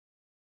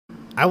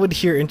I would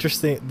hear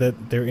interesting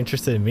that they're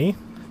interested in me,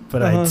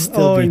 but Uh-huh. I'd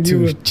still be and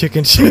too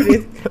chicken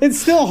shit. it's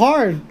still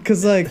hard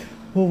because, like,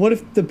 well, what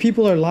if the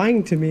people are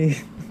lying to me?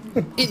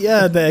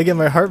 Yeah, then I get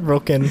my heart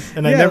broken,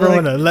 and I Yeah, never like,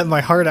 want to let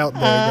my heart out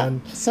there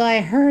again. So I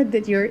heard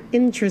that you're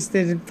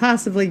interested in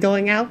possibly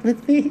going out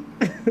with me.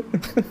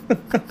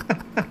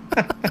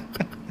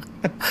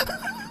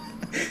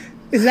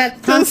 Is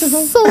that That's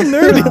possible? so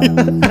nerdy.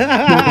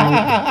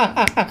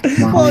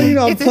 Well, you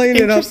know, I'm playing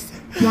it up.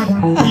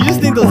 You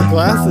just need those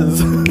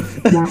glasses.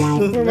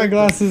 Where are my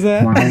glasses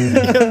at?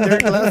 Their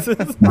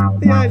glasses.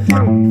 Yeah, I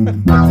do.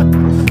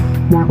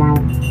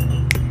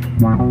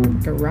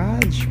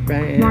 Garage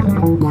band.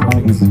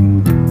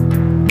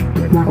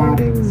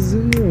 Recording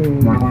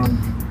Zoom.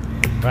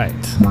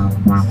 Right.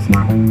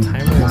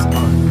 Timer is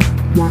on.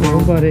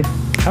 Oh, buddy.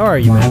 How are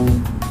you,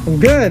 man? I'm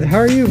good. How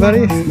are you,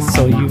 buddy?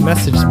 So you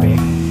messaged me,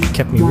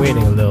 kept me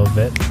waiting a little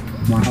bit.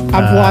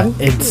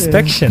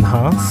 Inspection,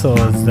 huh? So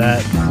is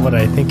that what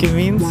I think it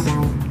means?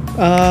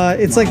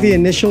 It's like the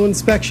initial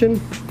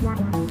inspection.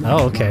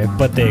 Oh, okay.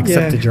 But they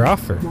accepted your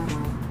offer.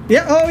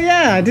 Yeah. Oh,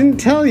 yeah. I didn't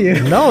tell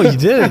you. No, you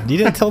didn't. You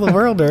didn't tell the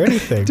world or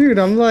anything. Dude,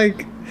 I'm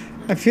like,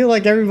 I feel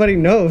like everybody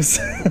knows.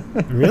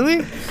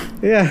 Really?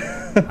 Yeah.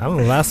 I'm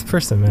the last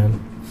person, man.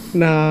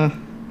 Nah.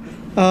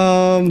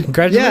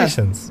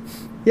 Congratulations.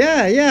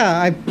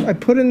 Yeah. I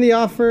put in the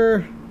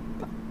offer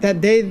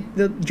that day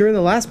during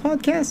the last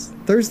podcast,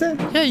 Thursday.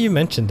 Yeah, you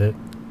mentioned it.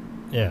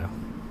 Yeah.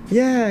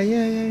 Yeah.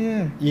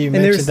 You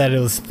mentioned that it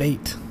was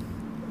fate.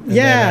 And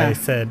then I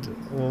said,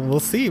 well,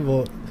 we'll see.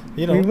 Well,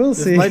 you know, we will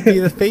this see. might be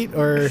the fate,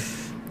 or it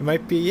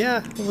might be,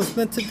 it was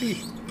meant to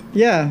be.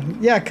 Yeah,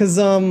 because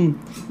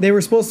they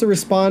were supposed to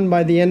respond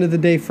by the end of the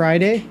day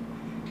Friday,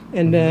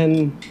 and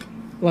then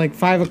like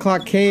 5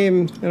 o'clock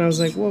came, and I was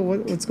like, whoa,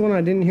 what's going on?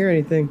 I didn't hear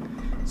anything.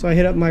 So I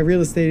hit up my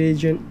real estate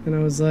agent, and I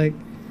was like,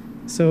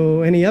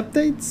 so any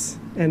updates?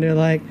 And they're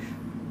like,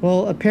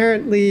 well,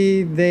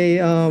 apparently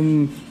they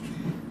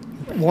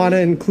want to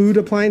include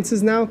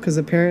appliances now because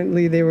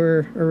apparently they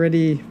were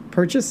already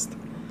purchased.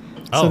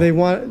 Oh. So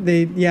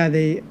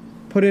they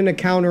put in a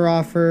counter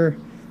offer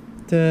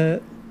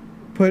to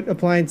put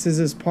appliances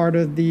as part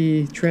of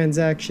the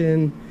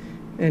transaction,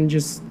 and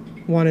just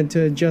wanted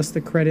to adjust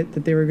the credit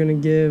that they were going to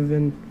give,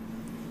 and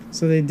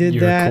so they did that.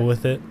 You were cool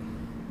with it?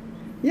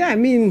 Yeah, I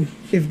mean,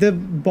 if the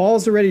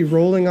ball's already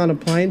rolling on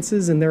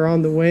appliances and they're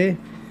on the way,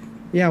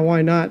 yeah,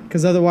 why not?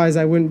 Because otherwise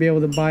I wouldn't be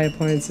able to buy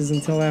appliances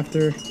until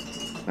after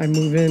I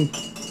move in.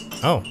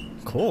 Oh,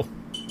 cool.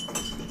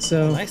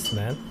 So nice,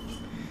 man.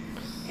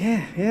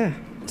 Yeah.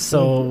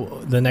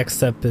 So the next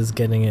step is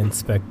getting it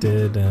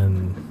inspected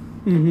and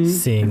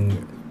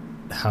seeing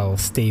how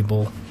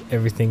stable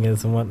everything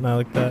is and whatnot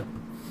like that.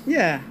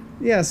 Yeah.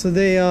 So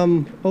they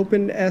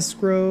opened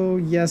escrow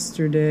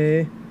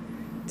yesterday.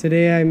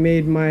 Today I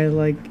made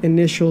my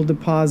initial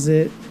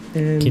deposit.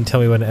 And can you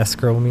tell me what an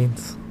escrow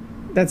means?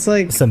 That's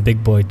like some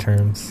big boy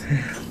terms.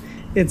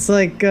 It's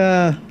like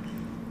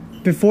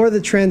before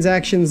the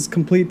transaction's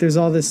complete, there's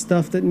all this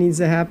stuff that needs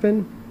to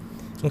happen.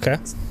 Okay.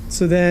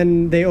 So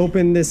then they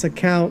open this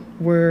account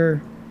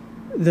where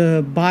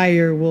the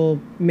buyer will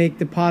make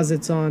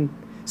deposits on,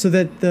 so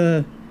that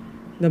the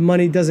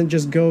money doesn't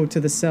just go to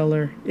the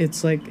seller.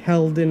 It's like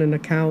held in an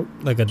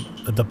account. Like a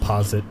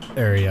deposit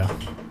area.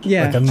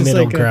 Yeah. Like a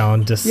middle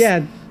ground.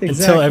 Exactly.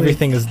 Until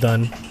everything is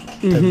done.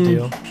 Type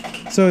deal.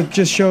 So it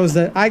just shows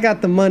that I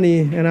got the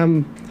money and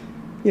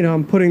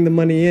I'm putting the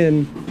money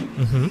in,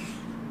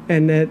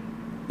 and that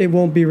it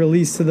won't be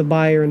released to the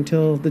buyer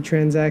until the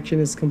transaction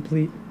is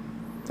complete.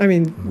 I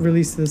mean,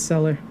 released to the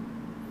seller.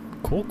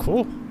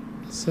 Cool.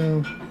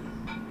 So.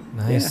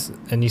 Nice. Yeah.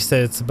 And you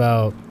said it's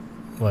about,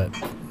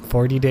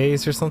 40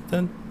 days or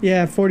something?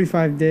 Yeah,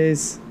 45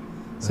 days.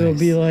 So It'll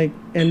be like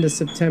end of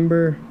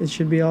September. It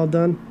should be all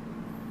done.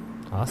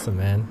 Awesome,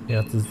 man. You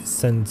have to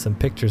send some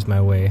pictures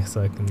my way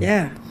so I can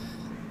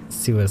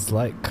see what it's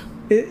like.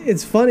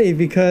 It's funny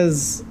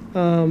because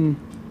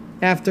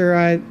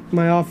after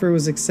my offer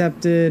was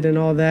accepted and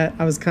all that,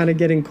 I was kind of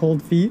getting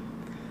cold feet.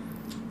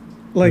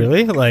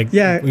 Really?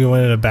 We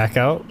wanted to back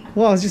out?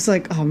 Well, I was just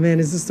like, oh man,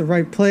 is this the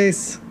right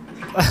place?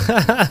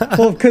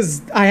 Well,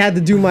 because I had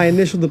to do my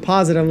initial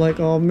deposit. I'm like,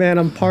 oh man,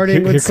 I'm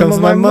partying with some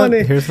of my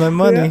money. Here's my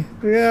money.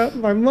 Yeah,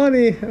 my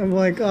money. I'm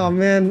like, oh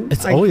man.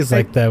 It's always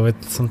like that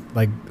with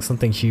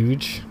something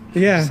huge.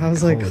 Yeah, I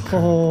was like,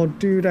 oh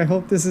dude, I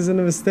hope this isn't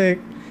a mistake.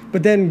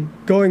 But then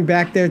going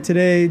back there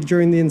today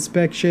during the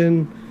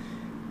inspection,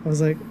 I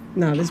was like,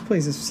 nah, this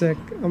place is sick.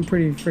 I'm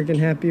pretty freaking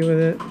happy with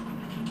it.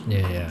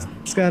 Yeah.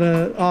 It's got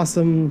an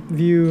awesome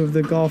view of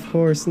the golf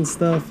course and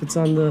stuff. It's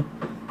on the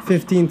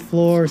 15th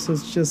floor, so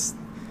it's just,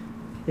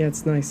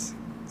 it's nice.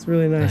 It's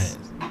really nice.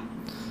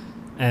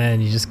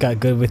 And you just got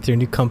good with your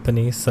new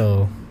company,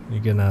 so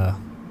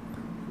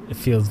it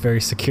feels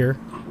very secure.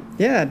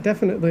 Yeah,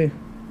 definitely.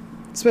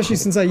 Especially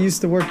since I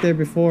used to work there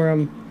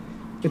before.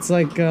 It's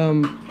like,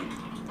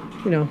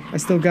 I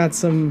still got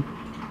some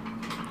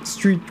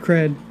street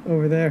cred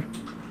over there.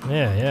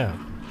 Yeah.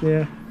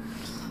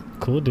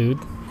 Cool, dude.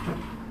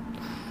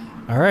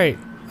 All right.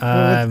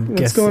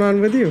 What's going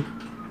on with you?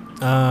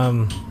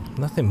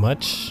 Nothing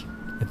much.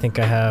 I think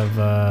I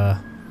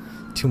have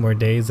 2 more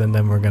days, and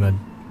then we're gonna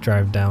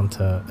drive down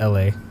to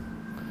LA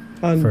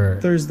On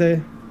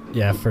Thursday.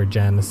 Yeah, for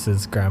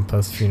Janice's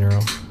grandpa's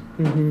funeral.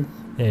 Mm-hmm.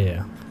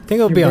 Yeah. I think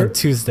it'll be on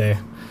Tuesday.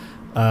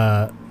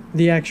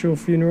 The actual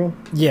funeral?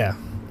 Yeah.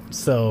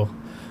 So,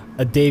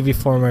 a day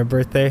before my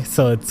birthday.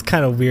 So, it's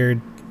kind of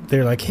weird.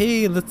 They're like,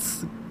 hey,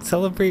 let's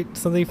celebrate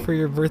something for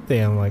your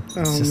birthday. I'm like,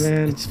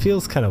 man. It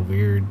feels kind of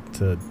weird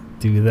to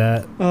do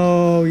that.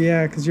 Oh,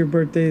 yeah, because your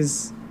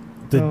birthday's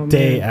the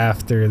day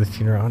after the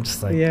funeral. I'm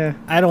just like, yeah.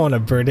 I don't want to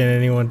burden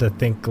anyone to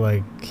think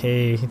like,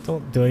 hey,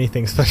 don't do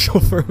anything special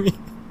for me.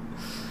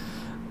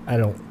 I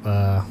don't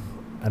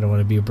want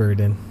to be a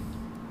burden.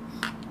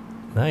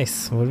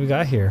 Nice. What do we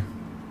got here?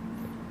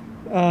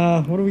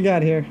 What do we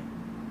got here?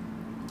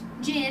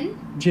 Gin.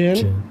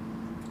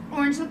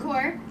 Orange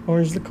liqueur.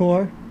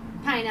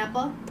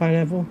 Pineapple.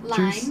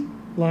 Lime. Juice.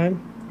 Lime.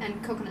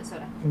 And coconut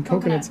soda. And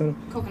coconut soda.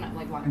 Coconut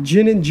like water.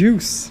 Gin and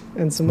juice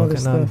and some other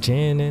stuff.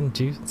 Gin and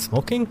juice.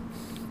 Smoking?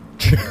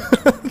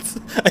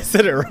 I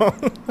said it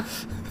wrong.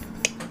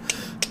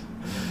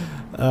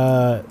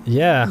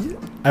 Yeah.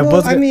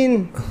 I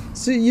mean,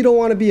 so you don't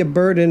want to be a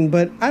burden,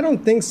 but I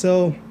don't think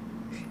so.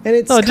 And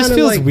it's it just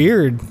feels like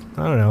weird.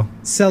 I don't know.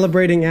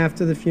 Celebrating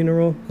after the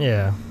funeral.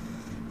 Yeah.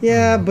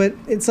 Yeah, but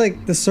it's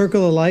like the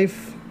circle of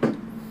life.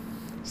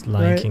 It's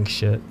Lion King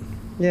shit.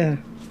 Yeah.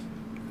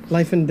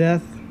 Life and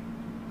death.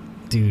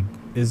 Dude,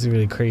 it's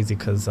really crazy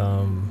because,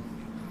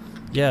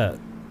 yeah,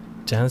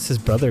 Janice's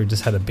brother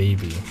just had a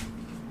baby.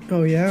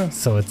 Oh, yeah.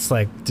 So it's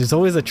like, there's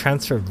always a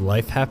transfer of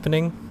life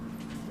happening.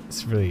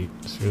 It's really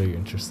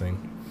interesting.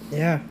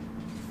 Yeah.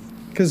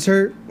 Because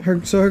her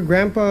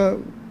grandpa,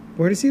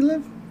 where does he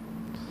live?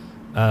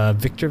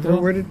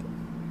 Victorville. Where did?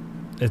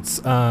 It's,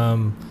 do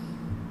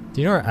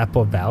you know where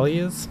Apple Valley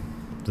is?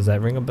 Does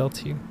that ring a bell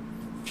to you?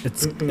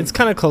 It's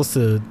kind of close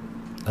to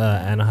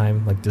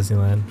Anaheim, like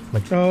Disneyland,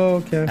 like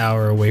an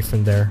hour away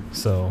from there.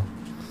 So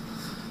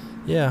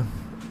yeah,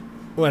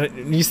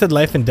 when you said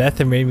life and death,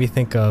 it made me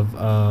think of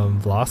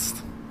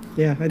Lost.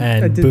 Yeah, I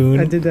did Boone.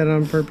 I did that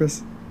on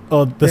purpose.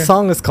 Oh, the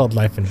song is called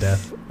Life and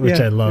Death, which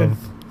I love.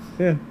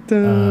 Yeah.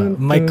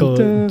 Michael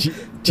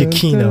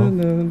Giacchino.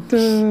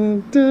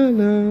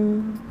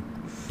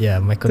 Yeah,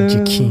 Michael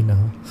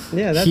Giacchino.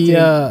 Yeah, that's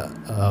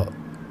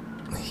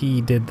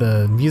he did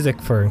the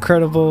music for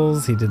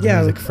Incredibles. He did the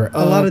music for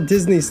a lot of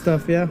Disney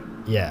stuff. Yeah.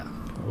 Yeah,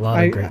 a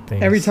lot of great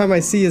things. Every time I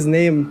see his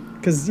name,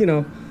 because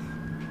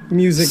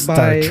music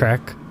Star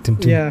Trek.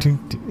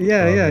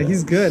 Yeah,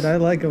 he's good. I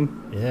like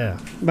him. Yeah.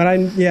 But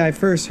I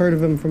first heard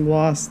of him from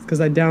Lost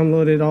because I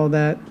downloaded all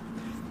that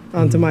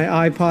onto my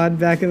iPod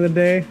back in the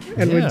day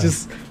and would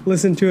just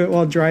listen to it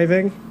while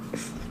driving.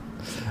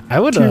 I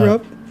would tear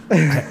up.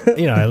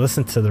 I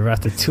listened to the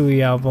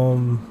Ratatouille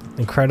album,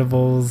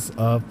 Incredibles,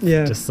 Up.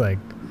 Yeah. Just like,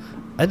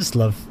 I just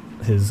love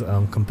his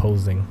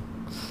composing.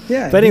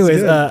 Yeah. But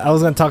anyways, I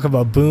was gonna talk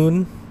about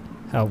Boone,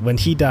 how when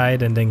he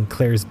died and then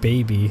Claire's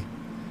baby,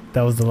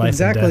 that was the life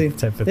and death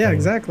type of thing. Yeah,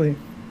 exactly.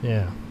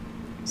 Yeah.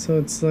 So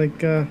it's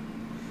like,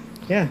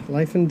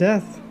 life and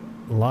death.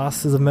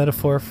 Loss is a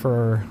metaphor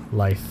for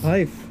life.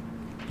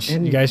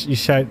 And you guys, you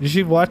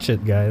should watch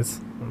it, guys.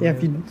 Yeah,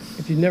 if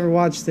you've never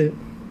watched it,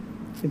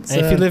 it's.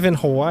 And if you live in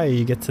Hawaii,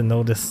 you get to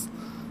notice.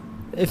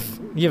 If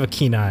you have a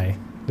keen eye,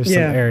 there's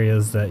some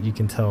areas that you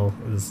can tell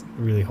is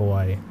really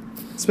Hawaii.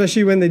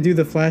 Especially when they do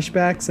the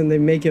flashbacks and they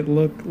make it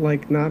look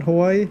like not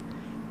Hawaii.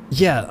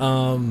 Yeah,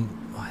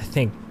 I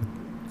think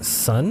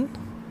Sun.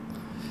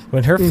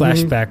 When her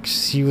flashback,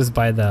 she was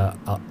by the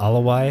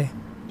Alawai.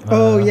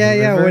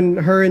 River. When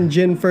her and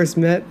Jin first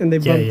met and they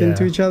bumped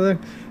into each other.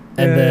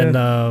 And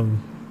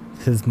then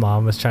his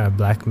mom was trying to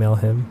blackmail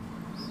him.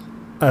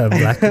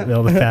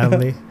 Blackmail the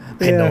family.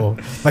 I know.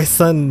 My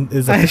son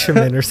is a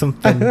fisherman or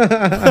something.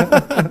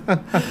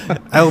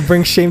 I will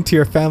bring shame to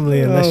your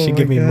family unless you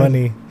give me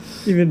money.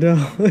 Even though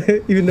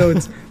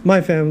it's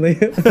my family.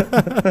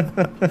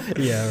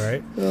 Yeah,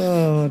 right?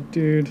 Oh,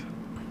 dude.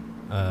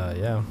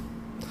 Yeah.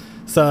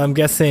 So I'm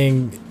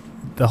guessing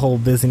the whole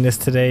busyness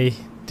today,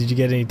 did you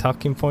get any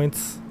talking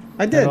points?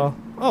 I did. Oh,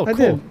 cool. I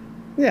did.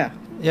 Yeah.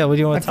 Yeah, what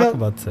do you want to talk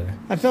about today?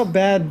 I felt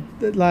bad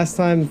last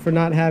time for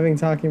not having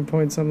talking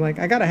points. I'm like,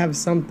 I got to have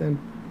something.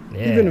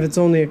 Yeah. Even if it's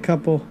only a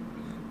couple.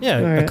 Yeah,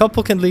 a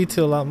couple can lead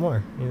to a lot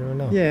more. You never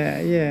know.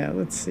 Yeah.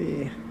 Let's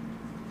see.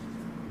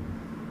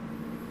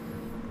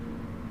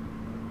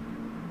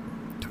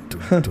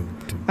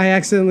 I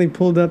accidentally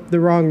pulled up the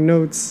wrong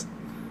notes.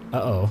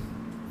 Uh-oh.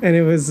 And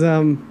it was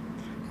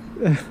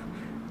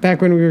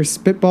back when we were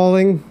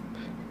spitballing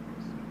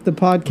the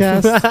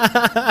podcast.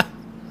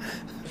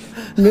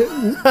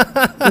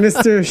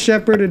 Mr.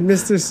 Shepard and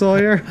Mr.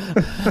 Sawyer.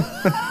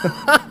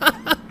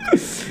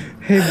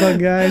 Hey, bug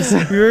guys.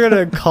 We were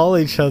going to call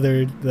each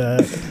other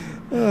that.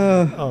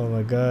 Oh,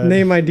 my God.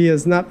 Name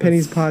ideas, not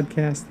Penny's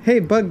podcast. Hey,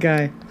 bug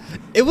guy.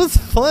 It was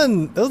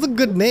fun. It was a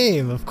good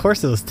name. Of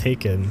course it was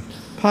taken.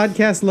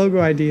 Podcast logo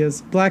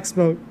ideas. Black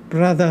smoke,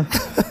 brother.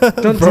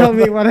 Don't tell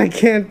me what I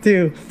can't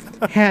do.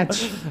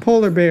 Hatch,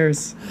 polar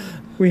bears.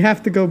 We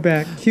have to go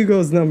back.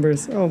 Hugo's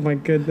numbers. Oh my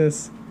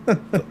goodness.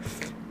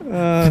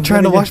 Been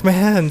trying to wash my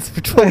hands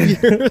for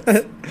 12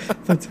 years.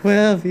 For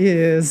 12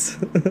 years.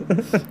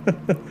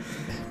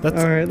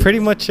 That's All right. pretty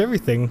much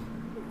everything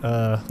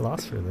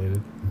Lost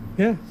related.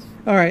 Yeah.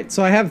 All right.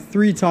 So I have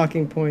 3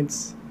 talking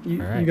points.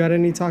 You right. got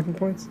any talking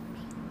points?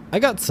 I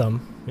got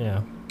some.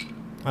 Yeah.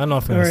 I don't know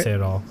if I'm going to say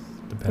it all.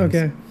 Depends.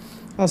 Okay.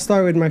 I'll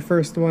start with my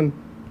first one.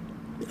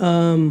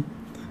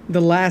 The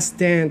Last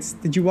Dance.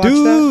 Did you watch that?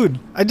 Dude,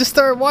 I just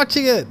started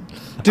watching it.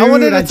 Dude, I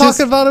wanted to talk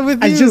about it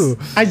with you.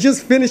 I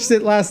just finished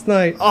it last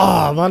night.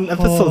 Oh, I'm on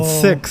episode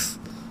 6.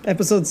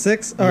 Episode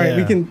 6? All right,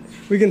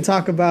 we can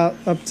talk about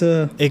up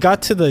to... It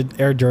got to the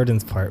Air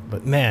Jordans part,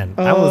 but man,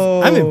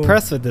 I'm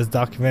impressed with this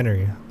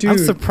documentary. Dude. I'm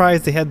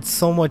surprised they had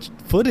so much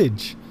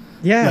footage.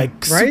 Yeah,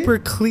 like super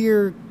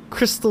clear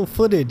crystal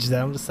footage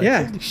that I'm just like,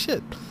 holy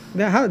shit.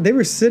 They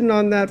were sitting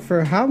on that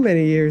for how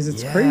many years?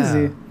 It's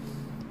crazy.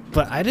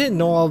 But I didn't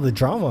know all the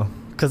drama.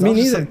 Me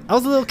neither. I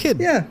was a little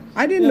kid. Yeah,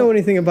 I didn't know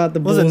anything about the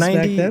Bulls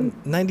back then.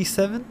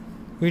 97?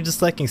 We were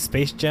just liking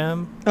Space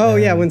Jam. Oh,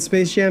 yeah, when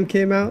Space Jam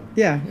came out.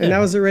 Yeah, and that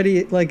was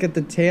already like at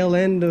the tail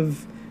end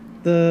of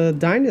the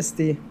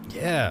dynasty.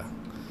 Yeah.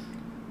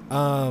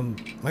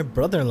 My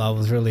brother-in-law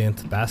was really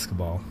into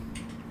basketball.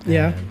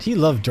 Yeah. He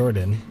loved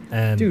Jordan.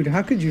 And dude,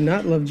 how could you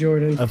not love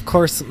Jordan? Of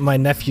course, my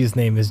nephew's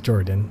name is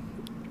Jordan.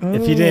 Oh.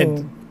 If you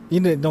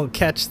don't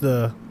catch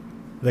the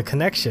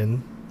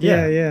connection.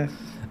 Yeah, yeah.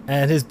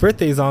 And his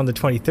birthday's on the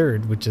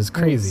 23rd, which is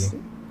crazy.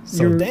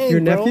 So your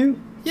nephew?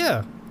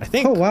 Yeah, I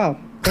think. Oh wow,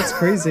 that's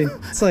crazy.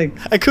 It's like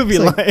I could be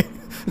lying.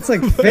 It's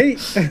like fate.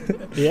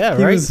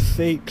 Yeah, right.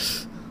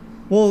 Fate.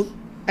 Well,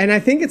 and I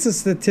think it's a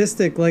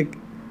statistic like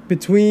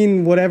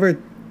between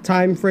whatever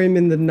time frame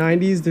in the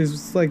 90s,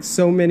 there's like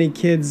so many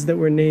kids that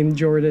were named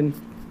Jordan.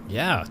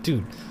 Yeah,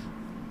 dude.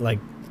 Like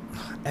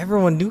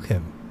everyone knew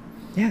him.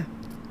 Yeah.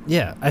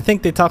 Yeah, I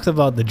think they talked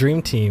about the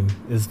Dream Team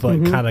is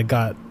what kind of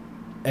got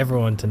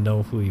everyone to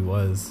know who he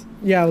was.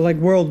 Yeah, like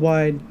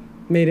worldwide,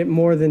 made it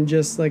more than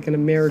just like an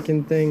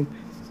American thing,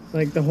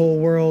 like the whole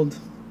world.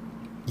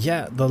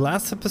 Yeah, the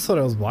last episode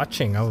I was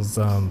watching, I was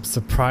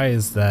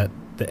surprised that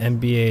the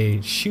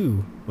NBA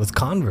shoe was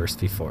Converse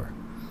before.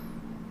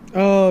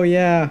 Oh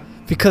yeah,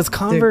 because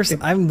Converse,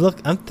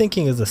 I'm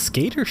thinking is a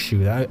skater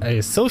shoe. I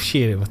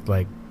associate it with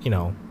like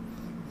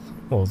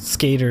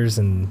skaters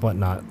and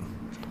whatnot.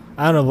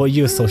 I don't know what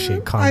you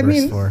associate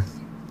Converse for.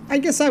 I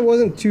guess I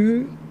wasn't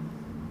too.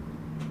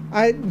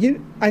 I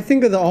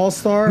think of the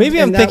All-Star. Maybe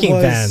I'm thinking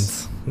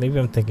Vans.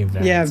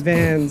 Yeah,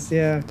 Vans.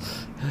 Yeah.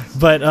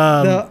 But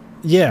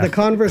the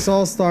Converse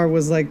All-Star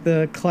was like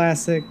the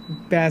classic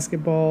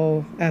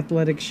basketball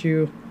athletic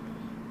shoe.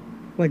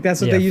 Like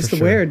that's what they used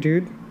to wear,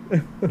 dude.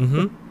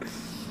 Mm-hmm.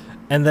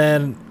 And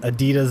then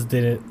Adidas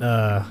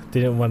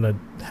didn't want to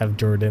have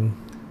Jordan.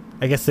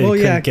 I guess they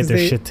couldn't get their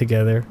shit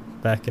together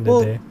back in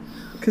the day.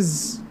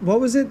 Because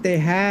what was it? They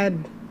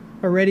had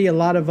already a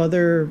lot of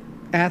other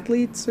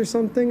athletes or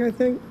something, I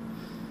think.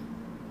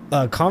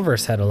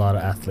 Converse had a lot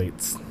of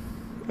athletes.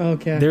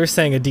 Okay. They were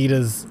saying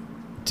Adidas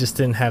just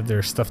didn't have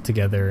their stuff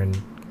together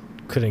and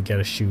couldn't get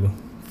a shoe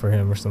for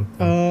him or something.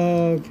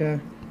 Oh,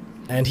 okay.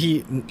 And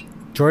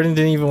Jordan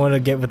didn't even want to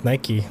get with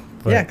Nike.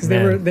 Yeah, because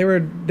they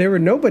were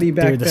nobody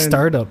back then. They were the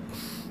startup.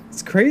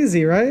 It's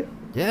crazy, right?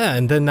 Yeah,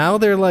 and then now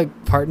they're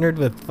like partnered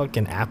with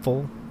fucking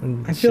Apple.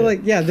 And I feel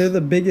like they're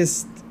the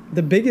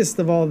biggest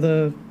of all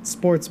the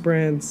sports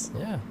brands.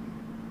 Yeah.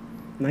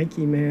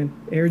 Nike, man.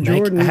 Air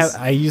Jordans.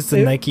 I use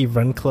the Nike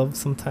Run Club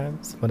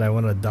sometimes when I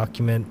want to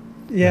document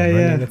running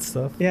and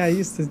stuff. Yeah, I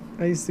used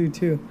to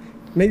too.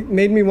 Made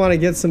me want to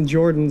get some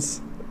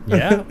Jordans.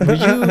 Yeah.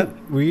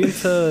 Were you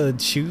into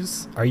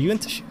shoes? Are you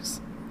into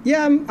shoes?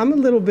 Yeah, I'm a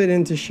little bit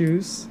into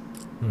shoes.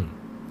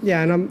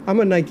 Yeah, and I'm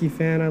a Nike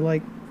fan. I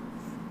like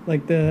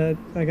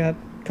I got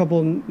a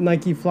couple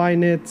Nike Fly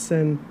Knits,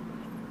 and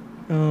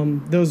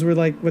those were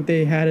like what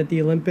they had at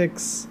the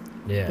Olympics.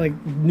 Yeah.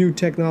 Like new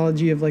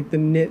technology of like the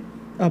knit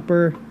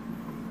upper.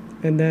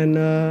 And then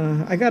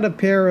I got a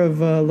pair of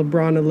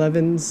LeBron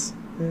 11s.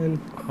 And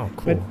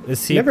cool.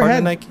 Is he a part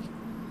of Nike?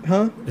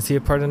 Huh? Is he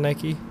a part of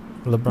Nike?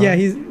 LeBron? Yeah,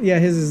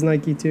 his is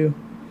Nike too.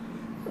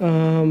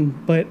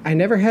 But I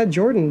never had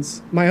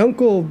Jordans. My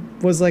uncle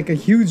was like a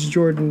huge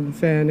Jordan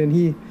fan,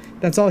 and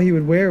that's all he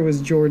would wear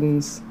was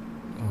Jordans.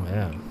 Oh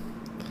yeah.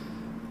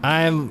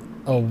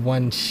 I'm a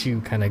one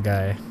shoe kind of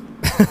guy.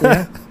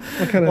 Yeah.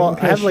 What kind of?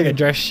 I have like a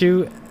dress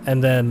shoe,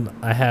 and then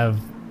I have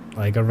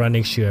like a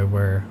running shoe I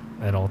wear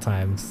at all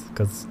times.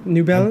 Cause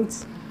New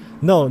Balance?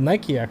 No,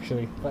 Nike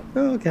actually. But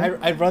okay.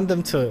 I run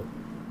them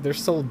they're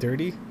so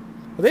dirty.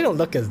 Well, they don't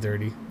look as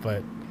dirty,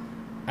 but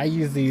I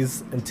use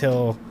these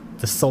until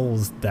the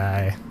soles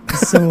die.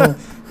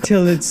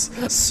 Till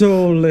it's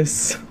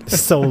soulless.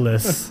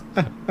 Soulless.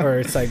 Or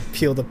it's like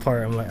peeled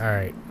apart. I'm like, all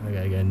right, I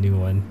gotta get a new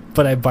one.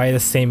 But I buy the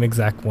same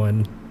exact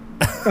one.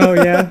 Oh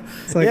yeah?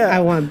 It's like, I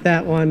want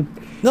that one.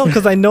 No,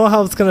 because I know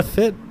how it's gonna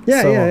fit.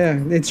 Yeah.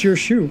 It's your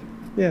shoe.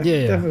 Yeah,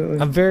 definitely.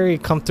 I'm very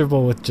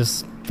comfortable with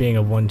just being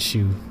a one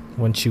shoe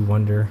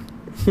wonder.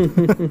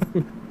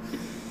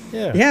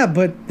 Yeah. Yeah,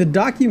 but the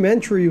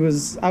documentary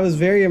I was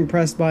very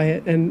impressed by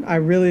it, and I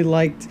really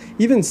liked,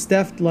 even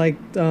Steph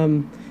liked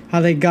how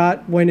they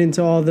went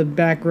into all the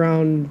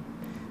background,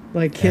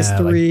 like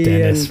history, like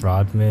Dennis and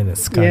Rodman and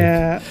Scottie.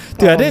 yeah.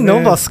 Dude, I didn't know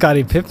man. about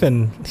Scottie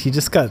Pippen. He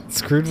just got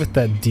screwed with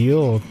that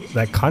deal,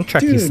 that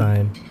contract he Dude.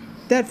 signed.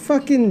 That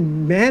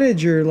fucking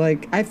manager,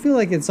 like, I feel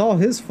like it's all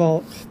his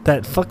fault.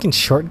 That fucking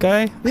short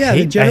guy. Yeah,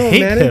 the general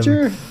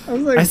manager. Him. I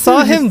was like, I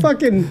saw him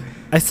fucking.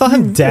 I saw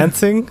him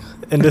dancing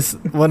in this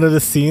one of the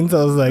scenes.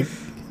 I was like,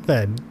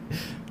 man,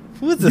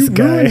 who is this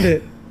guy? You ruined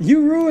it.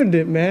 You ruined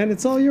it, man.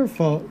 It's all your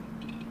fault.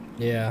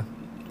 Yeah.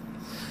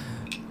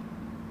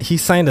 He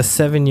signed a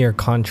 7-year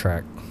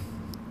contract.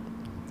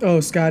 Oh,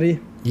 Scotty.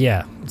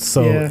 Yeah.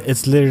 So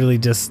it's literally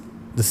just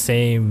the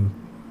same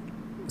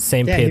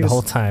pay the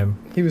whole time.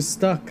 He was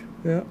stuck.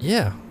 Yeah.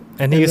 Yeah.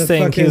 And he was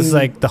saying he was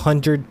like the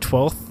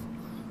 112th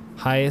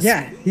highest.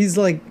 Yeah, he's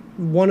like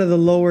one of the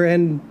lower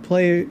end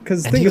players.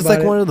 Because he was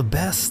like one of the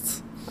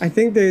best. I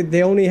think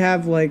they only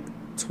have like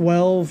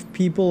 12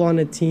 people on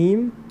a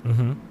team.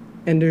 Mm-hmm.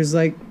 And there's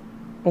like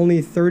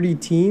only 30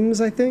 teams,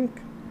 I think.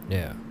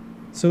 Yeah.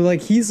 So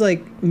like he's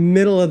like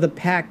middle of the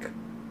pack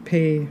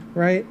pay,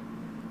 right?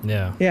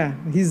 Yeah. Yeah,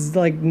 he's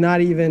like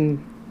not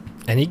even.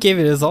 And he gave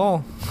it his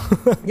all.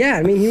 Yeah,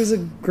 I mean he was a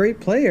great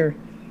player.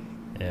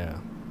 Yeah.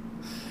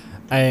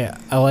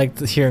 I liked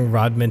hearing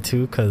Rodman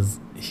too, because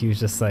he was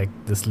just like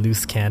this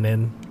loose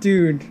cannon.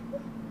 Dude,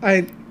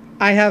 I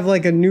have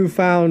like a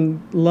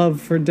newfound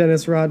love for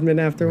Dennis Rodman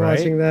after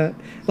watching that.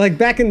 Like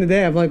back in the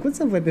day, I'm like,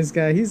 what's up with this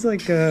guy? He's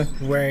like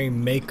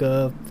wearing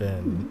makeup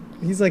and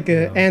he's like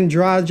a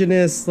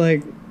androgynous,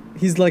 like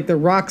he's like the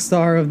rock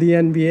star of the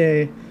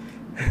NBA.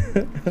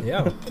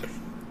 Yeah.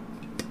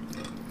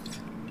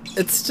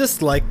 It's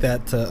just like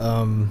that to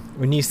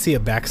when you see a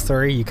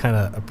backstory, you kind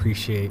of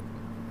appreciate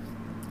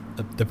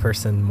the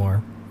person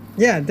more.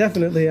 Yeah,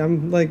 definitely.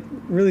 I'm like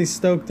really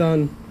stoked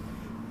on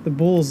the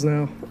Bulls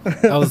now.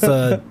 I was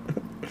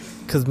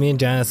because me and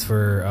Janice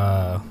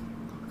were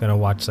gonna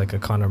watch like a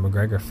Conor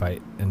McGregor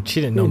fight, and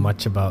she didn't know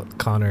much about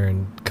Conor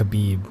and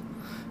Khabib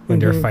when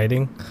they were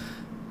fighting,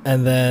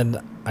 and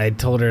then I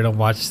told her to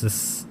watch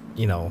this,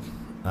 what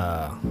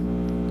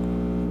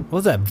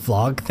was that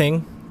vlog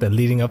thing that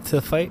leading up to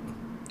the fight?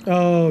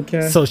 Oh,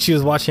 okay. So she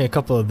was watching a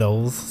couple of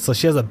those, so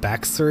she has a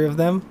backstory of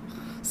them.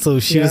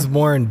 So she was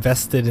more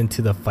invested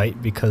into the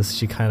fight because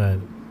she kind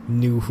of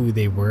knew who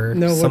they were,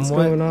 what's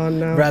going on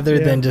now, rather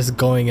than just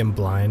going in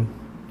blind.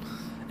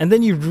 And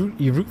then you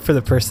root for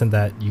the person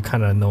that you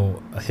kind of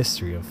know a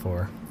history of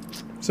for.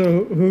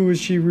 So who was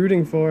she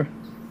rooting for?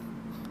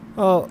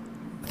 Well,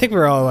 I think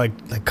we're all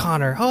like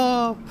Conor.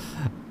 Oh,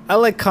 I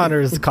like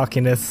Conor's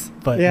cockiness,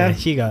 but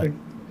he got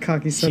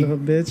cocky son of a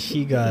bitch.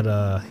 He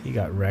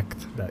got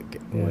wrecked that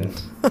win.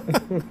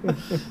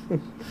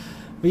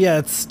 But yeah,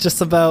 it's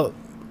just about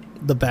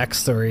the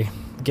backstory,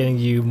 getting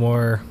you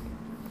more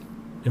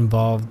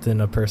involved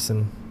in a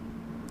person.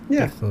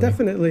 Yeah,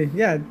 definitely.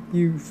 Yeah,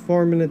 you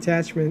form an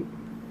attachment.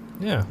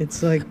 Yeah,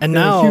 it's like, and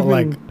now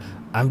like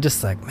I'm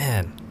just like,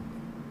 man,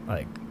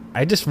 like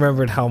I just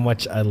remembered how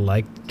much I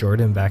liked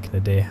Jordan back in the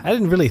day. I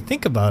didn't really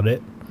think about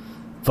it,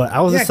 but I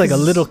was just like a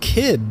little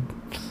kid.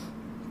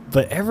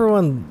 But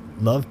everyone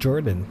loved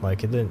Jordan.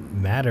 Like it didn't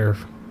matter.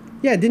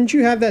 Yeah, didn't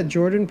you have that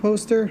Jordan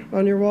poster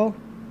on your wall?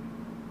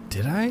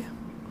 Did I?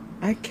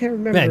 I can't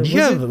remember. Man, you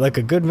have like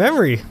a good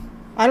memory.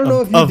 I don't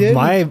know if you did.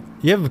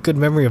 You have a good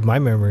memory of my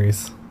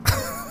memories.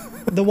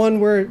 The one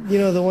where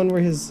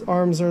his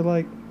arms are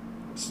like.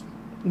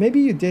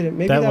 Maybe you didn't.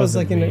 Maybe that was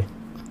like in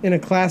a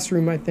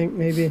classroom. I think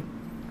maybe.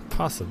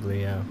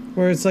 Possibly, yeah.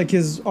 Where it's like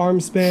his arm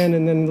span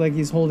and then like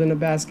he's holding a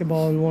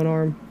basketball in one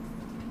arm.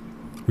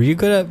 Were you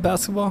good at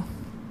basketball?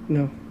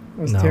 No,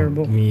 I was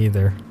terrible. Me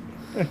either.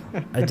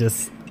 I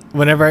just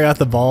whenever I got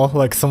the ball,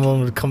 like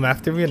someone would come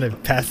after me and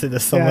I'd pass it to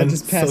someone. Yeah,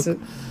 just pass it.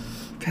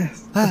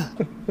 Pass.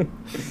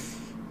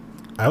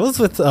 I was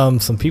with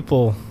some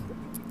people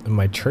in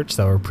my church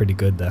that were pretty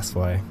good. That's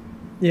why.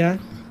 Yeah.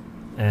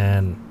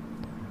 And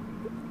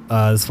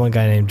this one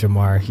guy named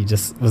Jamar, he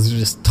was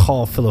just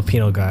tall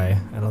Filipino guy,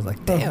 and I was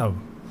like, damn,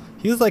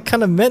 he was like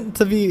kind of meant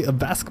to be a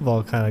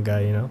basketball kind of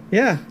guy, you know?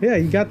 Yeah,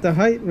 you got the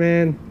height,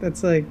 man.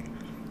 That's like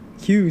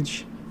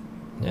huge.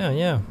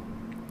 Yeah.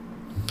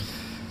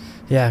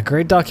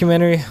 Great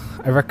documentary.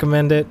 I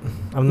recommend it.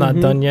 I'm not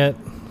done yet,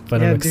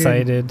 but I'm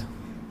excited.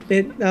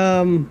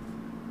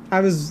 I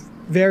was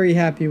very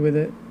happy with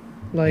it,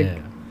 like,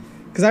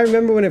 because I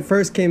remember when it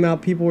first came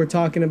out, people were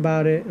talking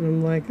about it, and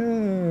I'm like,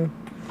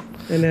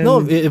 And then, no,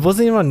 it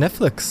wasn't even on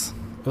Netflix.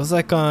 It was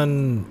like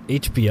on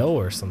HBO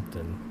or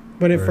something.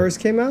 When it first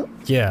came out?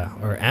 Yeah,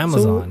 or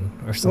Amazon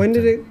or something.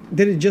 When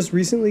did it just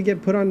recently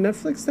get put on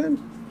Netflix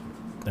then?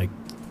 Like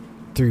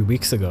 3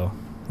 weeks ago.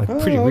 Like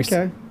pretty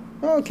recent.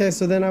 Oh, okay.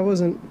 So then I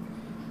wasn't.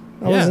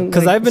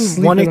 Because I've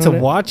been wanting to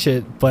watch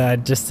it, but I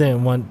just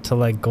didn't want to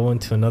like go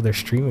into another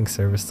streaming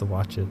service to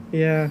watch it.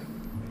 Yeah.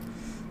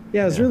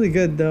 Yeah, it was really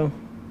good though.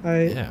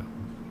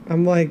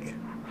 I'm like,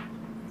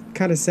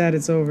 kind of sad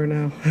it's over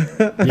now.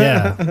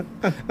 Yeah.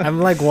 I'm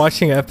like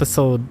watching an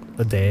episode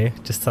a day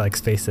just to like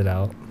space it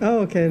out. Oh,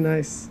 okay,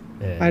 nice.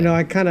 Yeah. I know.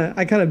 I kind of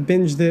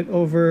binged it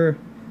over,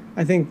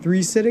 I think,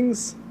 3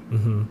 sittings.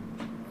 Mm-hmm.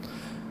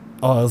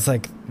 Oh, I was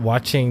like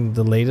watching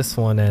the latest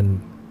one,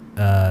 and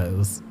it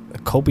was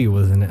Kobe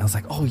was in it. I was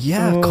like, oh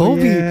yeah,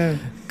 Kobe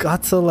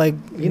got to like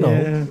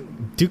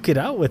duke it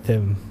out with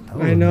him. That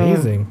was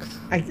amazing.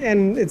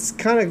 And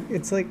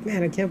it's like,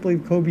 man, I can't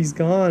believe Kobe's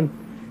gone.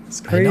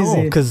 It's crazy. I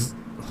know, because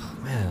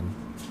man,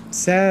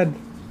 sad.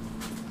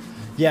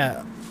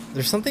 Yeah,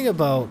 there's something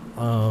about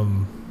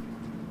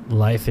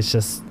life. It's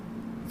just,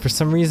 for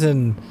some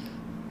reason,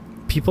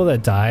 people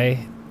that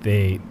die,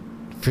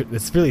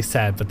 it's really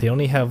sad, but they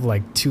only have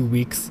like 2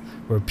 weeks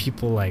where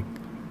people like,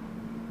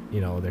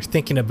 they're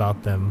thinking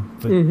about them,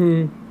 but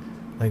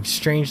like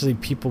strangely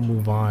people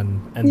move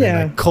on, and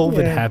then like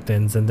COVID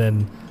happens, and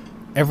then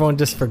everyone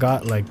just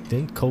forgot, like,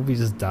 didn't Kobe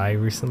just die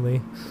recently?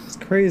 It's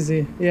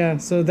crazy. Yeah,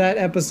 so that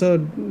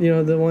episode,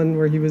 the one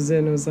where he was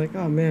in, it was like,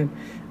 oh man,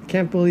 I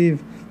can't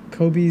believe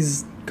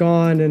Kobe's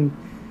gone. And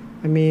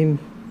I mean,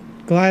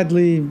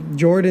 gladly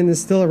Jordan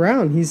is still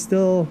around. He's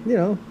still,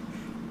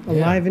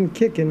 alive and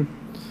kicking.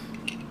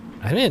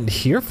 I didn't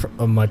hear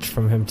much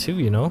from him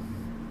too,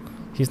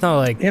 He's not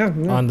like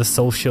on the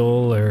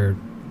social or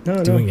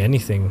doing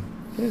anything.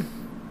 Yeah.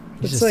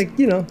 It's like,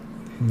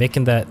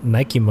 making that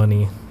Nike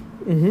money.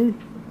 Mm-hmm.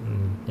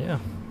 Yeah.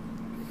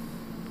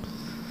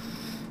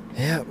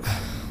 Yep.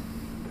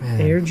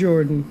 Man. Air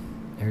Jordan.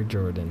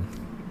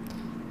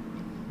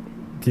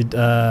 Did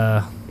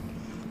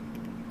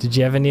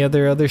you have any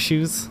other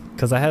shoes?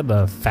 Because I had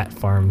Fat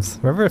Farms.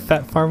 Remember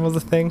Fat Farm was a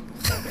thing?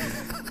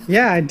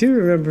 Yeah, I do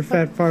remember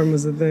Fat Farm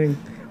was a thing.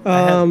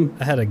 I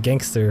had a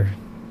gangster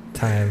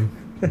time.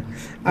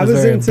 I was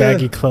wearing into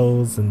baggy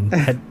clothes and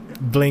had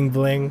bling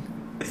bling,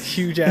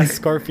 huge ass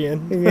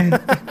scorpion.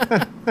 I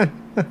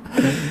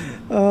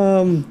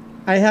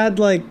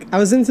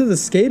was into the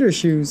skater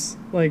shoes,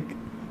 like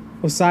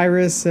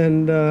Osiris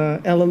and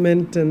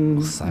Element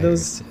and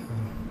those.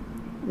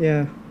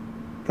 Yeah,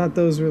 thought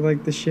those were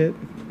like the shit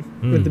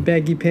with the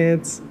baggy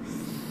pants.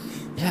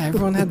 Yeah,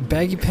 everyone had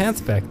baggy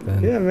pants back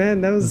then. Yeah,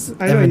 man, that was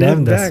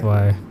Eminem. That's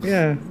why.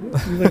 Yeah,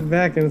 you look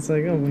back and it's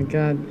like, oh my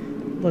god,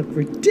 look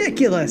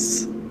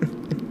ridiculous.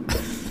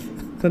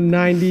 The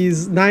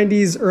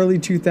 90s, early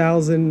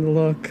 2000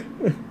 look.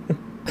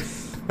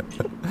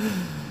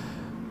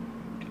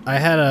 I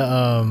had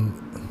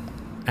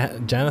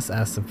Janice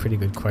asked a pretty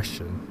good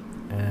question.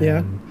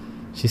 And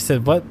she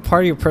said, what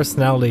part of your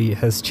personality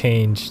has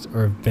changed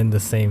or been the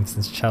same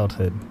since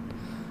childhood?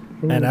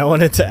 Ooh. And I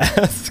wanted to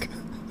ask,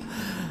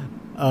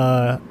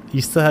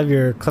 you still have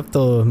your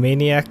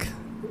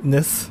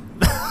kleptomaniacness?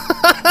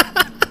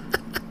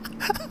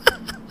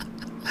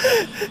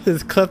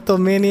 His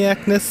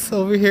kleptomaniacness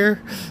over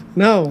here?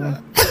 No.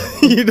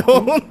 You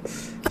don't?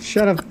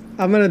 Shut up.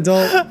 I'm an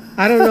adult.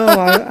 I don't know.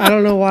 I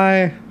don't know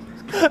why.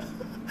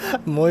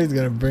 I'm always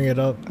going to bring it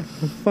up.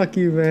 Fuck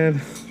you, man.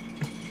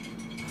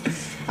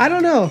 I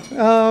don't know.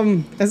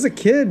 As a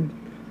kid,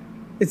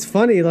 it's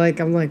funny. Like,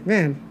 I'm like,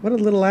 man, what a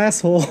little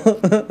asshole.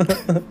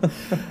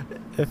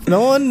 If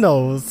no one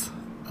knows.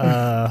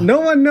 No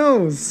one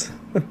knows.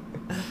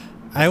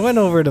 I went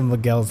over to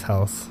Miguel's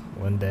house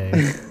one day.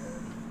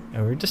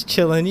 And we were just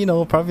chilling,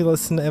 probably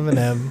listening to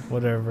Eminem,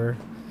 whatever.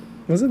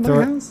 Was it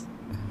my house?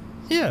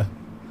 Yeah.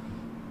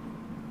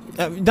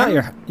 Not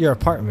your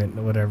apartment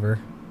or whatever.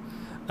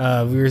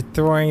 We were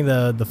throwing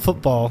the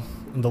football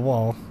on the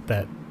wall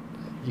that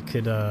you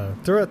could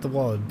throw at the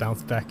wall and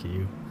bounce back at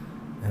you.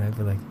 And I'd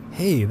be like,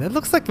 hey, that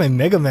looks like my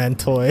Mega Man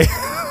toy.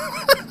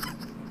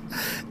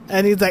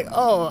 And he's like,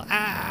 oh,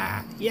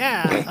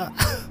 yeah.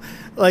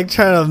 Like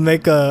trying to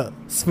make a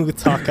smooth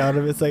talk out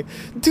of it. It's like,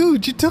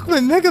 dude, you took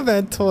my Mega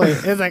Man toy.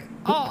 And it's like,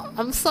 oh,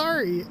 I'm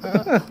sorry.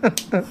 Like,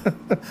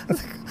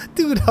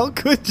 dude, how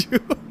could you?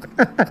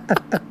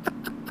 But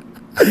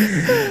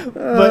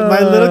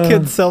my little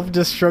kid self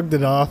just shrugged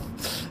it off.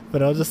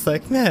 But I was just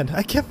like, man,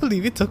 I can't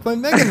believe you took my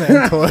Mega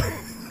Man toy.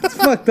 It's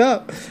fucked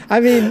up. I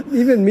mean,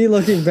 even me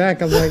looking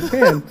back, I'm like,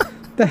 man,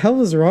 what the hell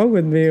was wrong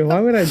with me?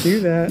 Why would I do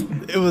that?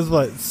 It was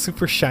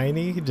super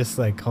shiny. Just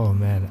like, oh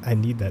man, I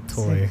need that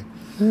toy.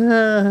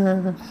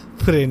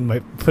 Put it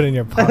in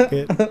your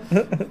pocket.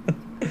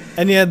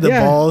 And you had the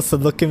balls to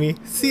look at me.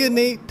 See you,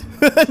 Nate.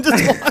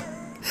 Just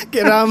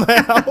get out of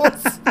my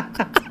house.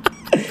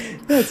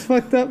 That's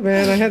fucked up,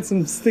 man. I had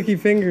some sticky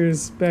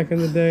fingers back in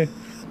the day.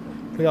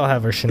 We all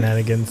have our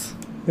shenanigans.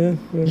 Yeah.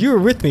 You were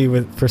with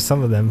me for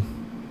some of them.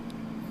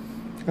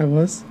 I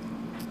was?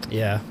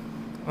 Yeah.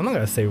 I'm not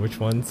gonna say which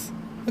ones.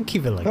 I'll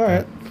keep it like all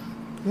that. Right.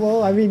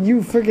 Well, I mean,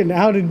 you freaking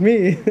outed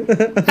me.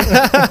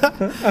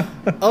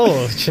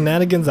 Oh,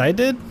 shenanigans I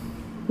did?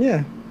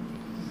 Yeah.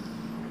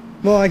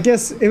 Well, I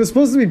guess it was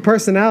supposed to be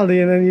personality,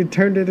 and then you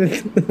turned it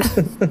into...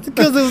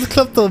 Because it was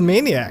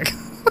kleptomaniac.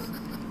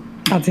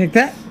 I'll take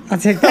that. I'll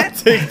take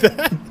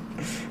that.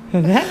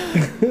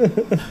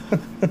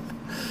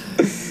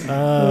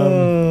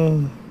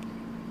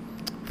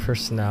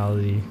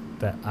 Personality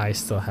that I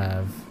still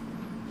have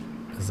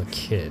as a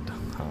kid,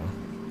 huh?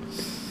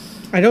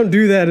 I don't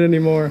do that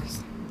anymore.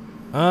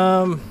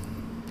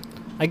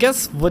 I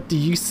guess, what do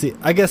you see?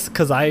 I guess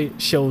because I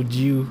showed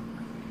you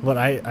what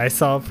I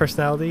saw of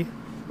personality.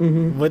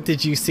 Mm-hmm. What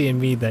did you see in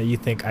me that you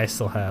think I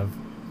still have?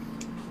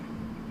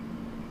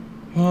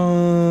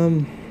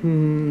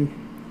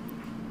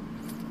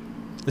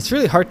 It's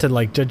really hard to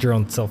like judge your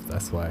own self.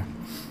 That's why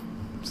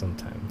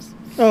sometimes.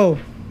 Oh,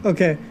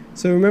 okay.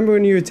 So remember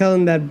when you were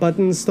telling that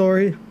button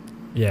story?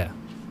 Yeah.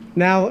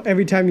 Now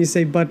every time you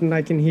say button,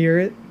 I can hear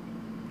it.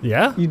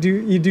 Yeah? You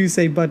do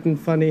say button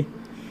funny.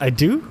 I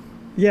do?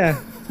 Yeah.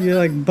 You're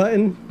like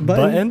button.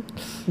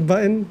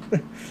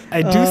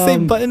 I do say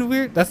button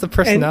weird? That's the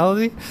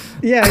personality?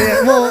 Yeah.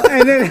 Well,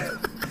 and then,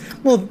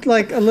 well,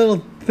 like a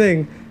little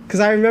thing. Because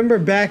I remember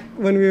back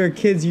when we were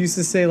kids, you used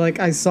to say like,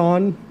 I saw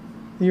him.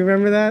 You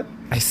remember that?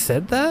 I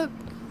said that?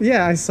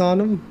 Yeah, I saw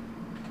him.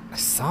 I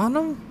saw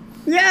him?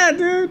 Yeah,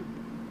 dude.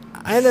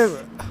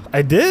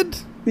 I did?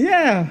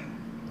 Yeah.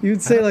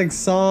 You'd say like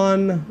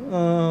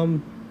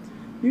son.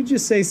 You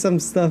just say some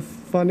stuff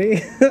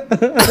funny.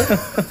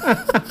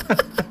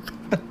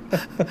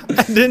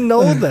 I didn't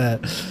know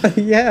that.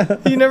 Yeah.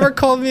 You never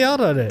called me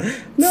out on it.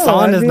 No,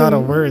 Son I is mean, not a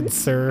word,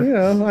 sir. You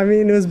know, I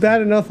mean, it was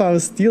bad enough I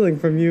was stealing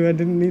from you. I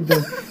didn't need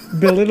to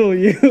belittle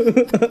you.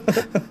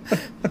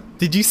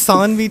 Did you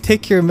son me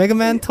take your Mega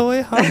Man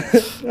toy, huh?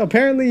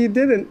 Apparently you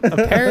didn't.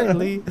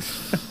 Apparently.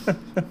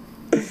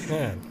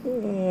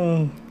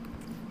 Man.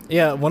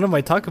 Yeah, one of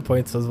my talking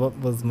points was what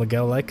was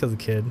Miguel like as a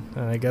kid.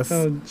 And I guess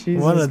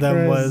one of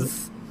them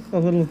was a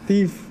little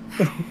thief.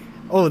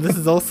 Oh, this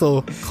is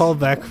also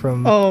callback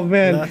from. Oh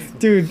man,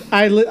 dude!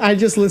 I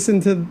just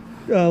listened to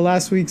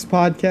last week's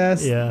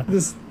podcast. Yeah.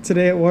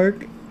 Today at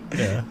work.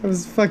 Yeah. I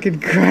was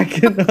fucking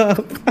cracking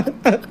up.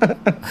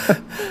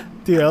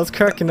 Dude, I was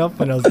cracking up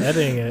when I was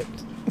editing it.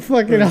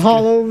 Fucking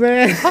Hollow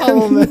Man.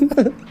 Hollow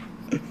Man.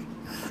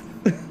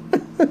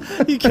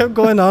 He kept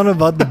going on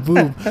about the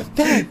boob.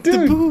 Dude,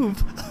 the boob.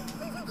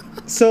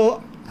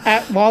 So,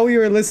 while we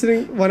were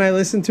listening, when I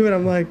listened to it,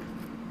 I'm like,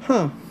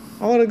 huh.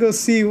 I want to go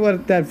see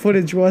what that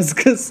footage was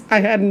because I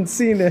hadn't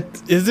seen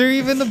it. Is there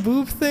even a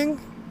boob thing?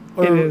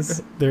 Or it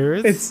is. There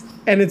is?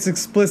 It's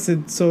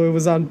explicit, so it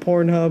was on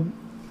Pornhub.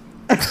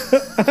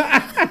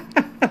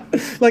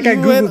 Like I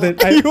Googled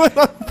it.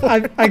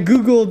 I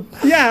Googled...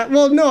 Yeah,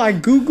 well, no, I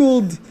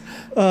Googled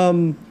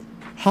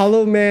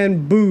Hollow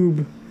Man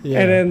boob. Yeah.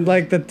 And then,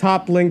 like, the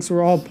top links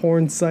were all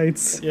porn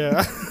sites.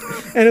 Yeah.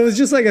 And it was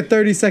just like a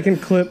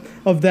 30-second clip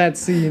of that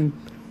scene.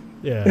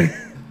 Yeah.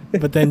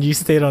 But then you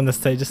stayed on the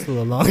site just a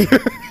little longer.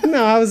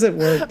 No, I was at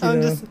work.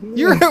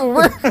 You're at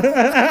work?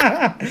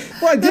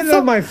 Well, I did it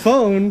on my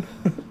phone.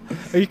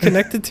 Are you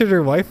connected to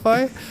their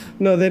Wi-Fi?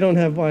 No, they don't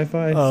have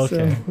Wi-Fi. Oh,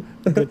 okay.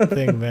 So. Good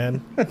thing,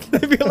 man.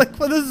 They'd be like,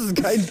 what is this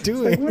guy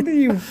doing? Like, what are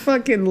you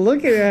fucking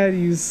looking at,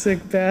 you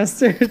sick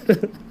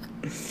bastard?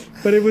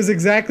 But it was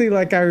exactly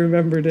like I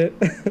remembered it.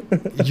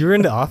 You're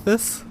in the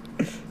office?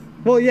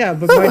 Well, yeah,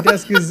 but my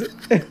desk is...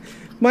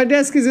 My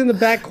desk is in the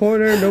back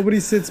corner. Nobody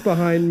sits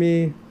behind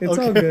me. It's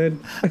all good.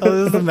 I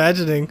was just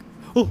imagining.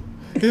 Oh,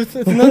 it's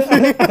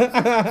nothing.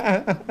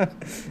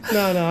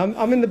 No,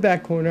 I'm in the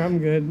back corner. I'm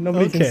good.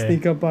 Nobody can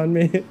sneak up on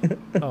me.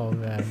 Oh,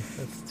 man.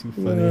 That's too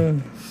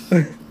funny.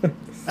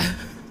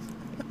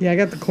 Yeah, I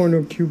got the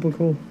corner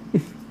cubicle.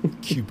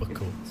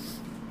 Cubicle.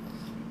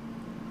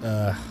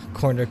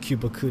 Corner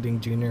cubicooting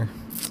junior.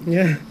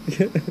 Yeah.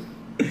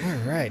 All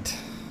right.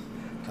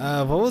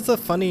 What was a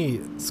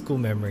funny school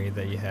memory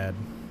that you had?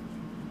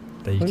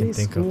 That you can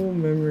think of. School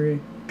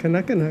memory.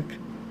 Canuck. Yeah.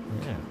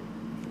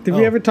 Did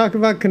we ever talk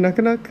about Canuck?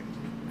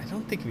 I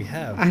don't think we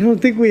have. I don't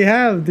think we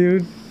have,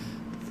 dude.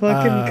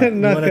 Fucking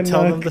Canuck. You want to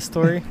tell them the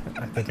story?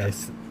 I think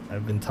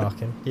I've been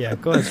talking. Yeah,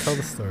 go ahead, tell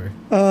the story.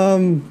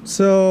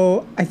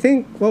 So I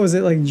think, what was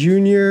it, like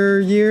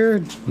junior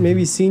year,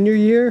 maybe senior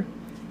year?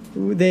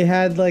 They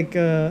had like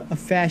a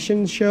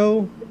fashion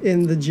show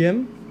in the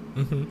gym.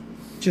 Mm-hmm.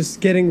 Just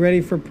getting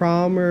ready for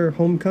prom or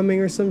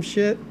homecoming or some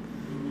shit.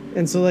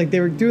 And so, like, they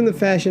were doing the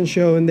fashion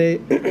show, and they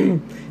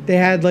they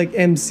had, like,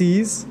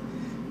 MCs.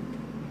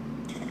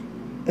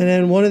 And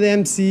then one of the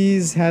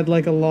MCs had,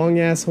 like, a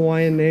long-ass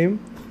Hawaiian name.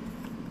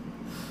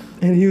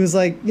 And he was,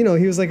 like, he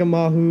was, like, a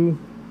Mahu.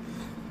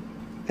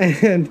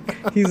 And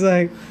he's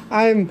like,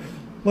 I'm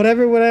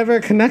whatever,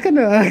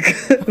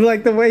 Kanakanak.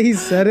 Like, the way he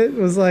said it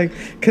was, like,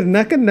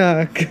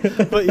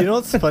 Kanakanak. But you know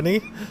what's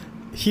funny?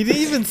 He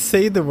didn't even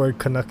say the word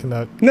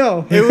Kanakanak.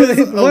 No. It was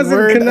a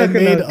word I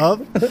made up.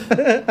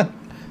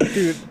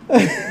 Dude,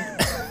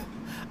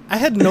 I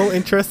had no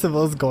interest in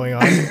what was going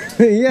on.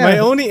 Yeah. My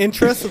only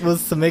interest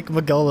was to make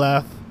Miguel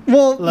laugh.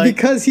 Well,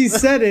 because he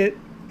said it,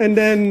 and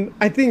then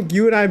I think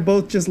you and I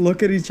both just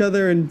look at each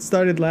other and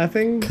started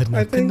laughing.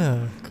 I think.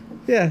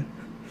 Yeah.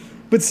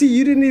 But see,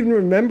 you didn't even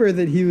remember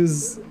that he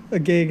was a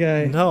gay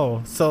guy.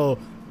 No. So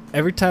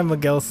every time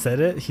Miguel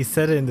said it, he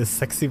said it in this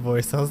sexy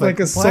voice. I was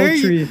like, a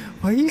sultry.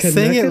 Why are you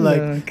saying it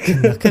like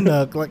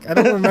Kanakanak? Like, I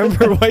don't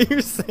remember why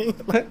you're saying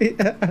it like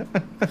yeah.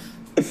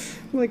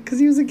 Like, because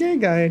he was a gay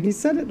guy and he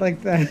said it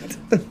like that.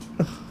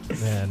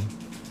 Man.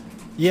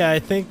 Yeah, I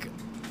think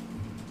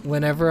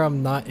whenever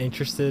I'm not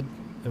interested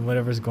and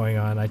whatever's going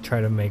on, I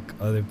try to make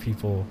other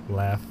people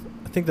laugh.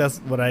 I think that's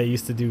what I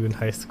used to do in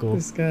high school.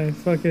 This guy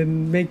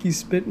fucking make you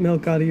spit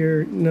milk out of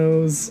your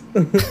nose.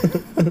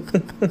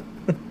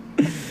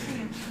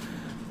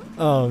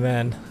 Oh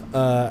man,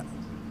 I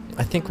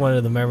think one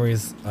of the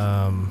memories.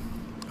 I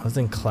was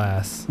in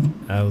class.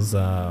 I was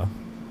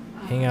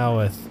hanging out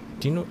with.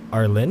 Do you know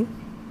Arlen?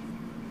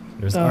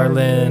 There's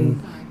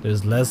Arlen.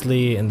 There's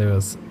Leslie, and there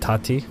was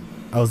Tati.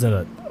 I was in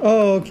a.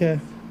 Oh, okay.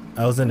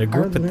 I was in a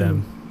group with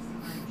them.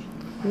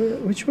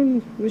 Which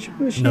one? Which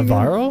one was she?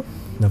 Navarro.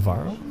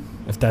 Navarro.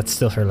 If that's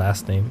still her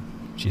last name.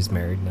 She's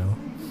married now.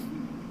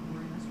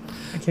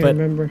 I can't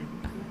remember.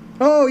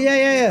 Oh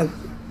yeah.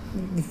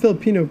 The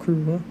Filipino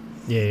crew, huh?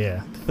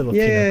 Yeah. The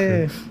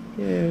Filipino crew.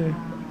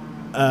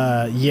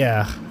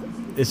 Yeah.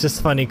 It's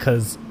just funny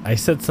because I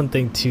said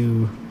something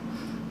to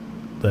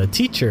the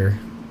teacher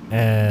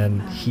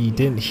and he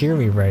didn't hear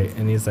me right,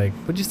 and he's like,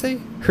 "What'd you say?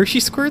 Hershey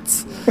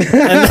squirts?"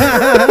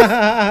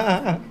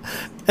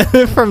 And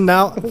then from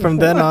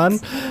then on,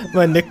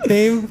 my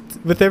nickname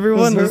with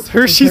everyone was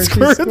Hershey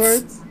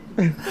squirts.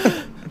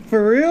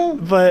 For real?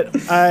 But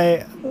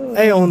I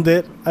owned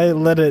it. I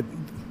let it.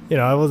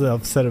 I wasn't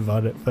upset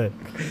about it, but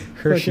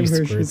Hershey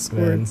squirts,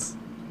 man.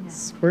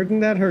 Squirting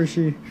that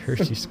Hershey.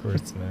 Hershey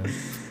squirts, man.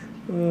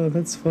 Oh,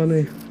 that's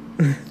funny.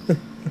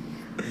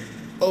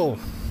 Oh,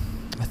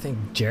 I think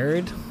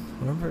Jared.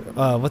 Remember?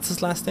 What's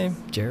his last name?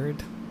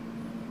 Jared?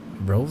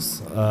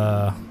 Rose?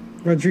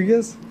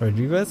 Rodriguez?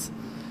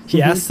 He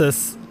asked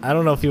us. I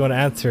don't know if you want to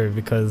answer it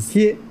because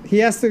he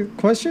asked a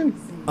question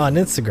on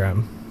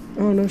Instagram.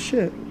 Oh no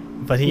shit!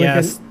 But he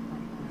asked,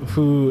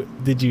 "Who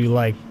did you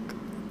like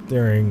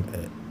during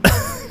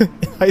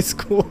high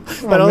school?"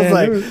 But I was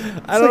like,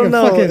 I don't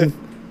know.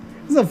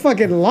 It's a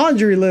fucking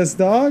laundry list,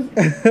 dog.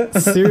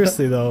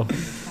 Seriously though.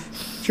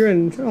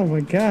 Oh my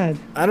god.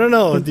 I don't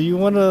know. Do you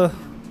want to?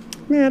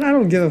 Man, I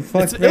don't give a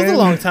fuck. It was a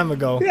long time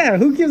ago. Yeah,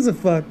 who gives a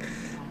fuck?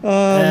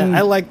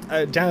 I liked.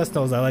 Janice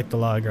knows I liked a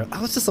lot of girls.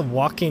 I was just a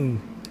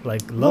walking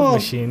love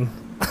machine.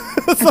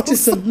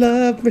 Just a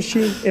love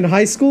machine. In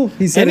high school?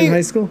 He said in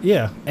high school?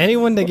 Yeah.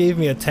 Anyone that gave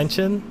me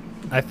attention,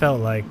 I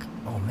felt like,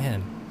 oh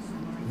man,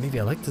 maybe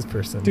I like this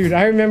person. Dude,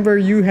 I remember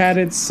you had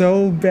it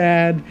so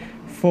bad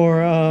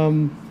for,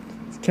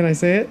 can I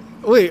say it?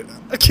 Wait,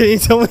 can you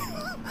tell me?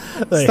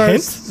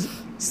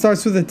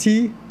 Starts with a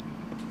T.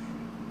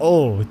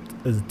 Oh,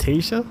 is it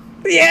Tasha?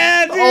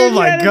 Yeah, dude. Oh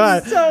my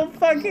god. So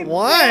fucking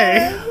why?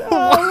 Bad. Oh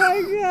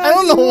my god. I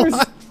don't know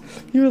why.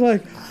 You were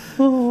like,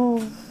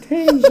 oh,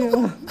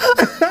 Tasha.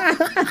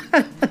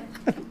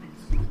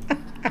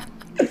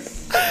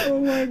 Oh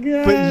my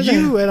god. But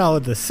you went out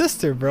with the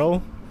sister,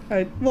 bro.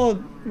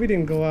 Well, we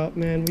didn't go out,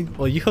 man.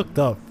 Well, you hooked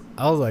up.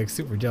 I was like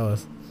super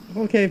jealous.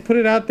 Okay, put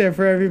it out there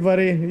for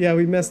everybody. Yeah,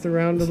 we messed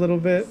around a little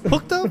bit.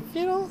 Hooked up,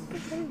 Yeah.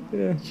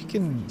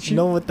 She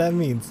know what that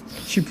means.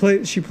 She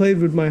played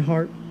with my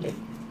heart.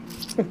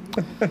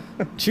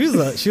 She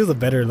was a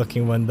better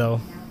looking one though.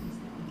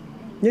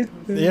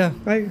 Yeah.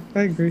 I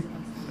agree.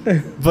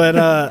 But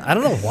I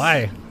don't know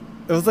why.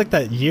 It was like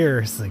that year.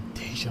 It's like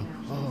Deja.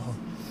 Oh.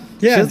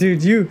 Yeah,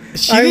 dude.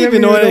 She didn't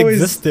even know I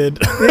existed.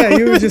 Yeah,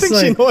 you were just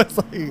like.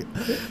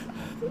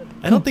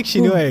 I don't think she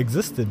knew I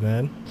existed,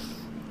 man.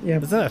 Yeah.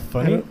 Isn't that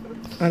funny?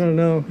 I don't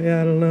know.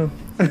 Yeah, I don't know.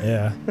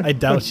 Yeah, I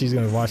doubt she's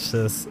gonna watch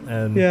this.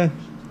 And yeah.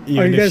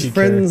 Are you guys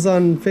friends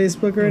on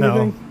Facebook or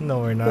anything?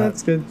 No, we're not.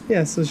 That's good.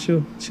 Yeah, so she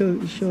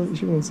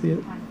won't see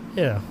it.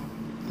 Yeah.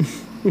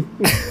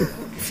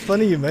 It's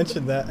funny you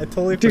mentioned that. I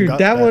totally forgot. Dude,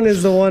 that one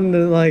is the one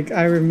that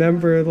I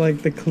remember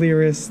the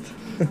clearest.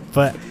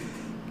 But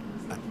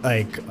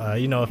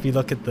if you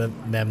look at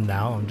them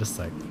now, I'm just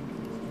like,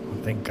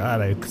 thank God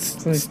I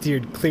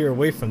steered clear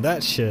away from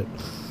that shit.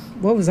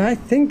 What was I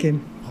thinking?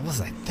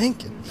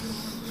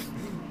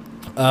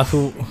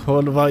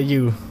 What about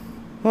you?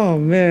 Oh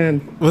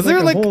man, was there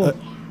a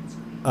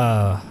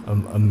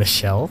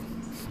Michelle?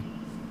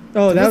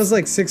 Oh, that was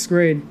sixth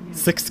grade.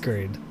 Sixth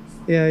grade.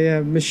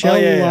 Yeah,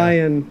 Michelle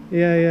Lyon.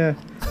 Yeah.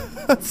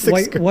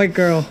 White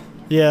girl.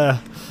 Yeah.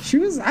 She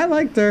was. I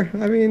liked her.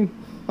 I mean,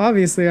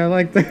 obviously, I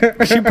liked her.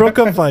 She broke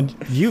up on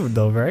you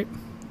though, right?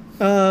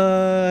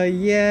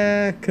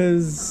 Yeah,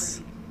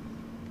 cause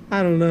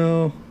I don't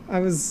know. I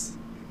was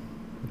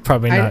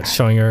probably not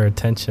showing her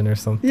attention or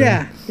something.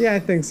 Yeah, I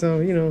think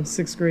so.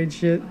 Sixth grade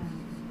shit.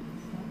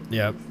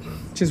 Yep.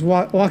 Just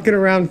walking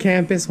around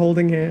campus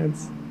holding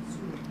hands.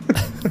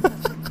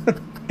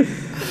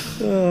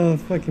 Oh,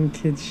 fucking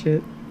kid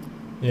shit.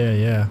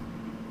 Yeah.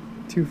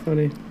 Too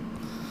funny.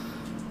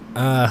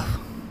 All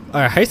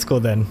right, high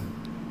school then.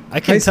 I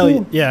can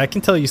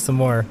tell you some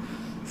more.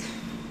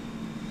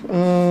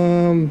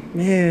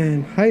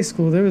 Man, high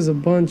school, there was a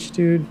bunch,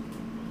 dude.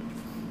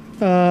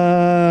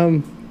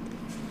 One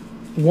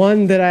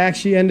that I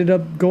actually ended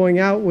up going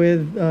out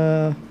with,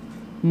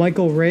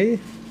 Michael Ray.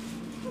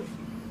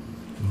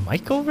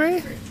 Michael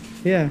Ray?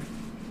 Yeah.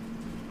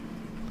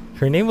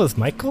 Her name was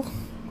Michael?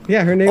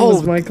 Yeah, her name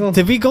was Michael.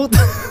 Did we go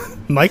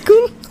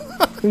Michael?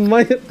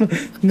 Michael?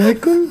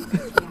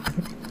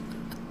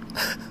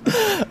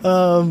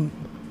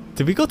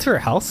 Did we go to her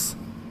house?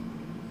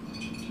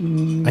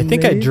 I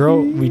think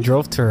we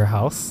drove to her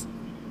house.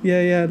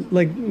 Yeah,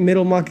 like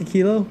middle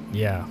Makakilo,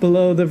 Yeah.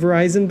 below the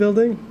Verizon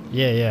building.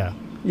 Yeah.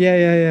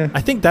 Yeah.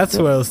 I think that's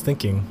what I was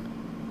thinking.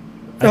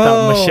 I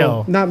thought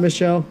Michelle. Not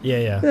Michelle.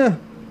 Yeah.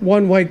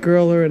 One white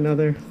girl or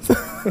another.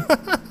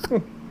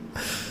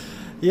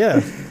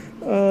 Yeah.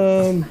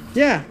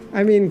 Yeah.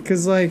 I mean,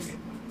 because, like...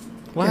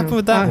 What happened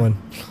with that one?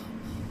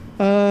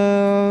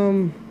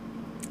 I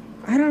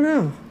don't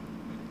know.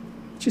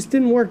 Just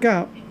didn't work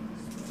out.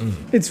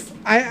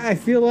 I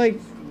feel like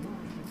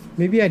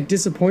maybe I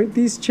disappoint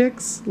these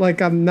chicks.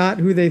 Like, I'm not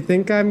who they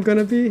think I'm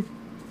gonna be.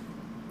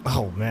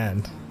 Oh,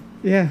 man.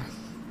 Yeah.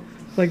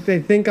 Like, they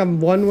think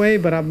I'm one way,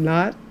 but I'm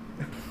not.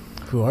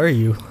 Who are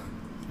you?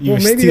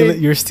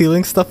 You're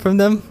stealing stuff from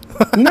them?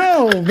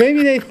 No,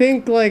 maybe they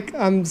think like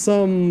I'm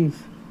some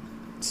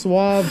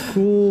suave,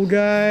 cool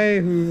guy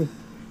who,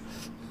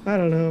 I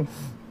don't know.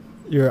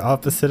 You're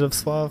opposite of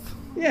suave?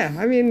 Yeah,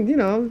 I mean,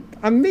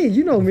 I'm me.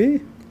 You know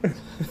me.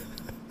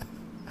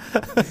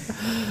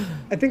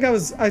 I think I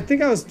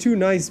was too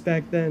nice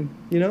back then.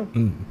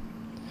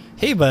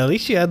 Hey, but at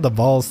least you had the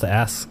balls to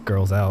ask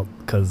girls out.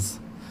 Because,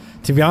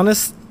 to be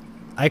honest,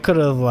 I could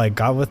have like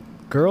got with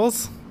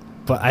girls,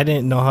 but I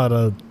didn't know how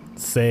to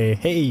say,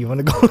 hey, you want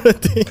to go on a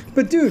date?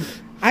 But dude,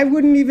 I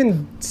wouldn't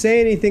even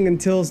say anything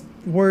until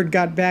word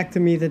got back to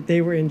me that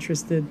they were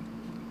interested.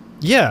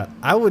 Yeah,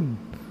 I would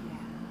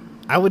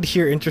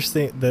hear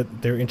that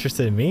they're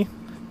interested in me,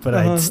 but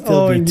I'd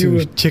still be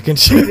too chicken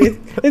shit.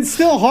 It's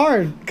still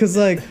hard because,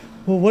 like,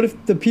 well, what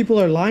if the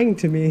people are lying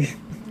to me?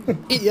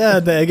 Yeah,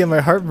 then I get my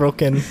heart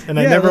broken, and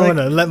I never want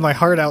to let my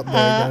heart out there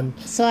again.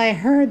 So I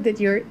heard that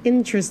you're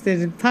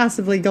interested in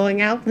possibly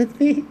going out with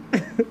me.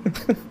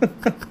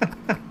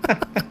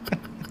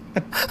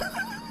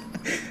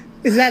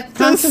 Is that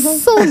possible?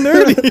 That's so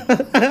nerdy.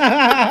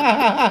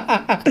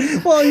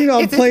 Well,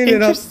 I'm playing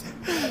it up.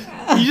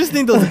 You just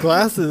need those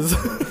glasses.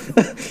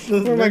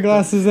 Where are my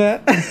glasses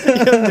at? You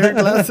have nerd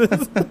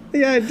glasses?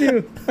 Yeah, I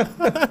do.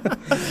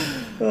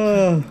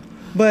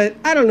 But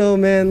I don't know,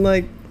 man.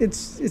 Like,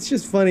 it's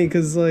just funny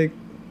because, like,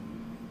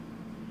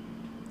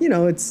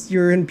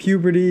 you're in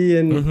puberty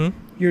and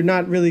you're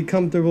not really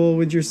comfortable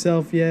with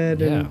yourself yet.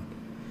 Yeah. And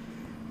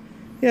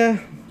yeah.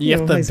 You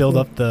have to build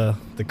up the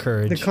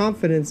courage. The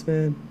confidence,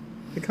 man.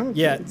 The confidence.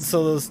 Yeah,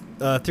 so those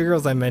three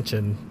girls I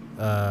mentioned,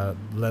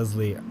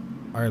 Leslie,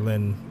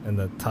 Arlen, and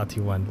the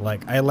Tati one,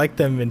 like, I liked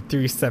them in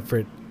three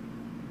separate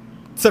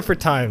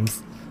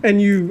times.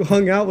 And you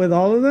hung out with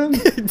all of them?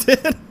 I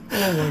did.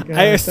 Oh my god.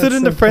 I stood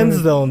in the friend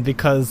zone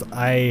because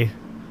I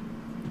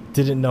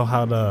didn't know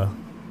how to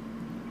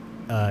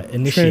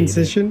initiate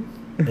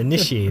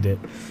it.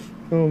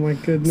 Oh my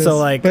goodness. So,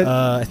 like,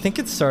 I think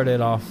it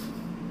started off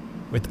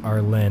with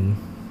Arlen,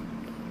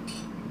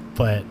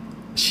 but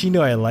she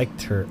knew I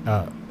liked her.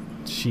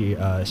 She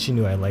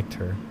knew I liked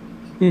her.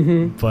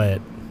 Mm-hmm.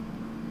 But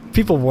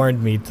people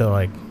warned me to,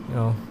 like,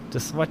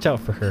 just watch out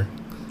for her.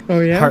 Oh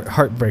yeah.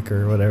 Heartbreaker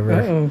or whatever.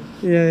 Uh-oh.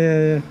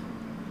 Yeah.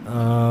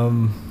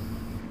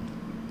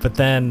 But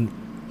then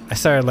I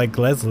started like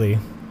Leslie,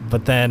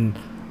 but then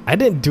I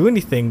didn't do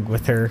anything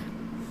with her,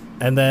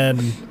 and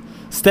then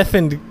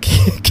Stefan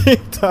came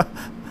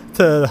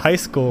to high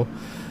school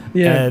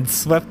and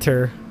swept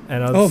her.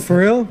 And I was, for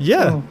real?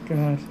 Yeah. Oh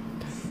god.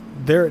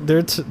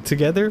 They're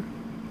together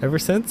ever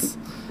since.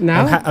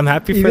 Now I'm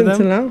happy for even them.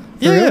 To now?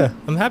 Yeah,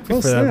 I'm happy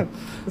for snap. them.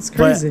 That's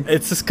crazy. But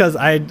it's just because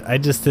I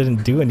just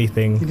didn't do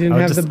anything. You didn't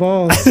have the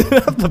balls. I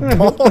didn't have the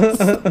balls.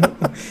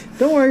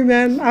 Don't worry,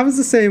 man. I was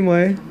the same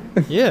way.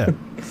 Yeah.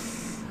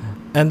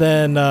 And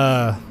then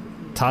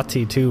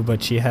Tati too,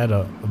 but she had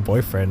a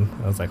boyfriend.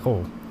 I was like,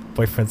 oh,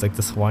 boyfriend's like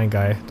this wine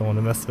guy. Don't want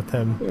to mess with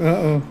him.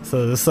 Uh-oh.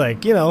 So it's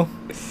like, yeah.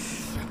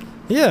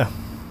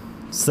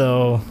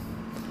 So,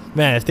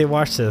 man, if they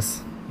watch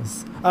this,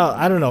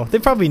 I don't know. They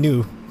probably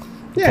knew.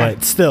 Yeah.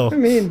 But still. I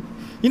mean,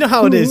 you know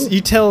how it is.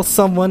 You tell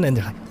someone and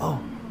they're like,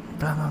 oh,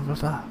 blah, blah, blah,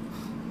 blah.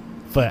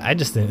 But I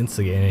just didn't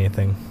instigate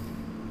anything.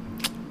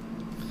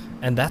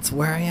 And that's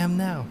where I am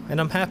now. And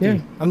I'm happy.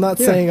 Yeah. I'm not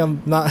saying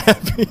I'm not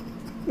happy.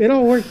 It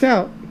all worked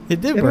out. It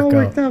did work out. It all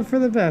worked out for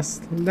the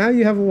best. Now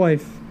you have a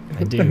wife.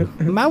 I do.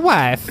 My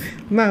wife.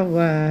 My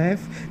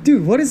wife.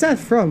 Dude, what is that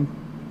from?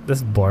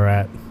 This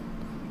Borat.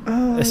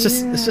 Oh, it's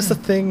just a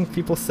thing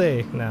people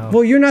say now.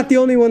 Well, you're not the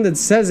only one that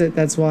says it.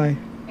 That's why.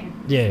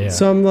 Yeah.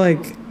 So I'm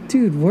like,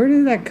 dude, where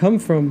did that come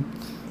from?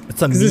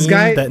 It's a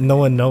meme that no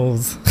one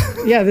knows.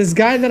 Yeah, this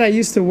guy that I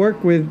used to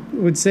work with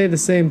would say the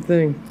same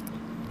thing.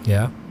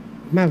 Yeah.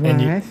 My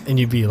wife. And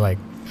you'd be like,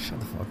 shut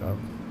the fuck up.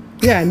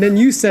 Yeah, and then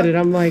you said it.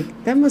 I'm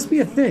like, that must be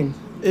a thing.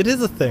 It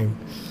is a thing.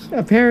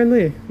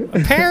 Apparently.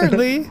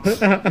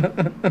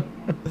 Yeah.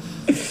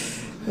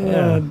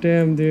 Oh,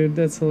 damn, dude.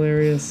 That's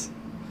hilarious.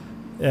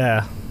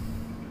 Yeah.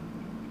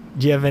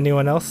 Do you have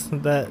anyone else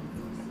that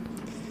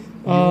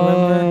you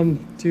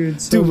remember? Dude,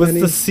 was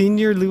the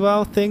senior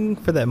luau thing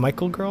for that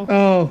Michael girl?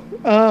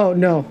 Oh,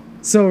 no.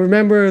 So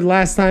remember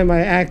last time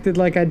I acted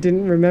like I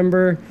didn't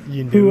remember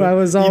You knew who it. I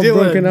was all You didn't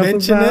broken wanna up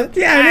mention about? it?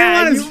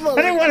 Yeah, I didn't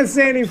want you to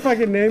say any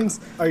fucking names.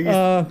 Are you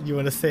you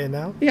want to say it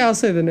now? Yeah, I'll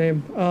say the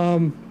name.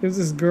 There was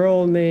this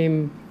girl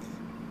named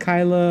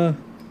Kyla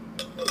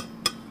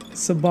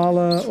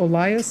Sabala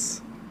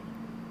Olias.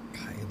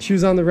 She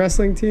was on the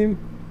wrestling team.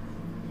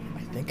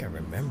 I think I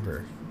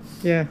remember.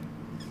 Yeah.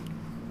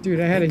 Dude,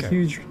 I had Okay. a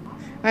huge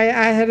I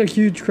had a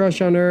huge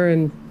crush on her,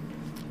 and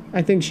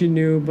I think she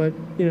knew, but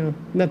you know,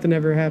 nothing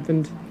ever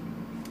happened.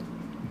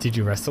 Did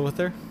you wrestle with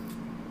her?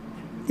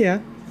 Yeah.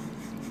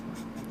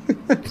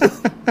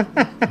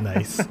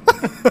 Nice.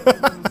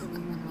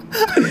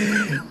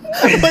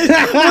 What was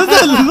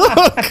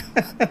that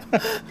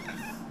look?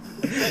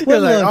 You're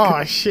like, look?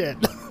 oh shit.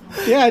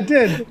 Yeah, I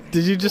did.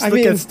 Did you just I look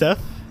mean- at Steph?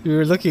 You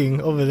were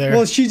looking over there.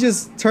 Well, she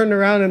just turned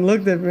around and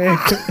looked at me.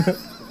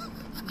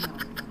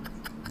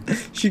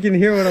 She can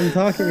hear what I'm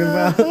talking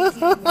about.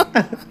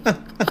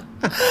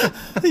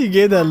 You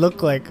gave that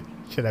look like,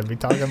 should I be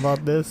talking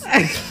about this?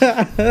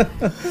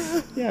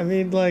 Yeah, I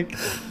mean, like,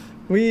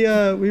 we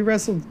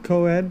wrestled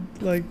co-ed,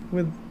 like,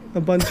 with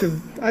a bunch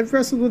of... I've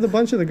wrestled with a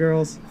bunch of the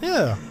girls.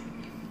 Yeah.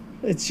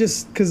 It's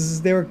just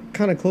because they were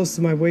kind of close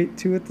to my weight,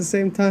 too, at the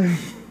same time.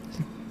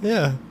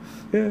 Yeah.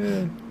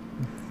 Yeah.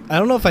 I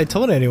don't know if I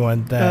told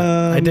anyone that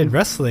I did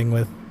wrestling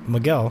with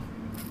Miguel.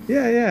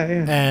 Yeah.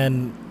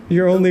 And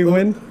Your only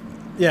win?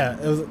 yeah,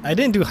 I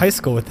didn't do high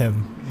school with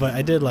him, but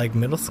I did like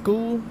middle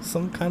school,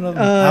 some kind of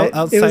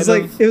outside it was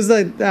of...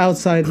 like the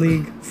outside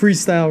league,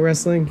 freestyle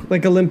wrestling,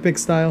 like Olympic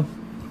style.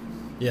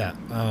 Yeah.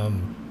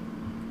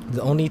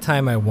 The only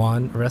time I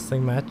won a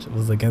wrestling match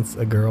was against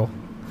a girl.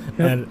 Yep.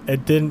 And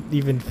it didn't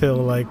even feel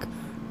like...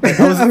 I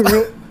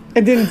was,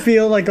 It didn't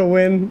feel like a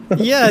win.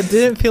 yeah, it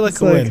didn't feel like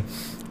It's a like- win.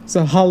 It's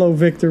a hollow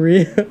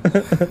victory.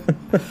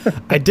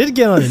 I did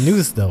get on the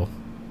news, though.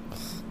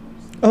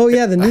 Oh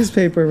yeah, the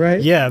newspaper, right?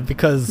 Yeah,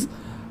 because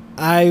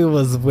I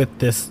was with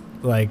this,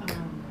 like,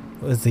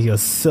 what is he, a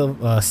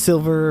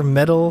silver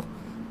medal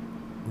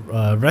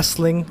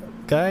wrestling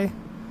guy.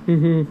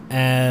 Mm-hmm.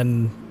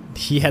 And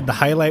he had the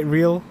highlight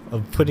reel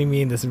of putting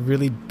me in this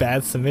really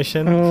bad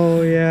submission.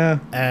 Oh yeah.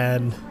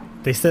 And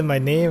they said my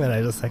name, and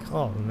I was like,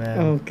 oh, man.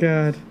 Oh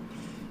god.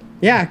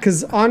 Yeah,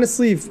 because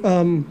honestly, so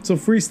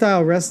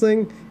freestyle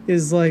wrestling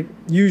is like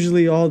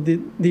usually all the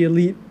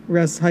elite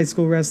high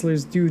school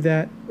wrestlers do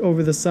that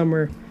over the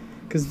summer,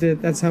 because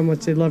that's how much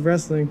they love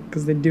wrestling,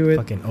 because they do it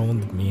Fucking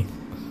owned me.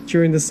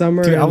 during the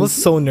summer. Dude, I and- was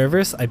so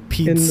nervous. I in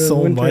peed the so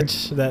winter.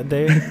 much that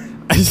day.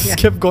 I just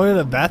kept going to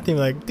the bathroom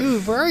like,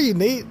 dude, where are you,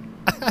 Nate?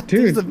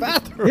 Dude. There's the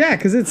bathroom. Yeah,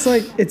 because it's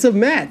like, it's a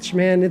match,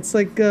 man. It's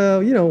like,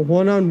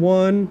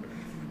 one-on-one.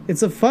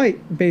 It's a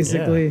fight,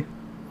 basically. Yeah.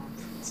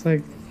 It's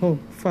like, oh,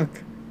 fuck.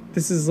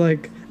 This is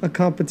like a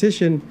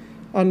competition,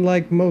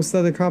 unlike most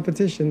other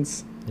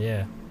competitions.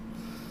 Yeah.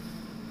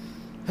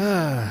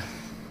 Yeah.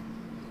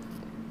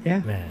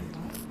 Man.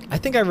 I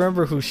think I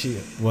remember who she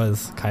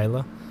was,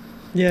 Kyla.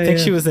 Yeah, I think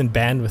yeah. she was in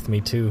band with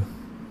me, too.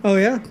 Oh,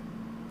 yeah?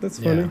 That's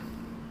funny. Yeah.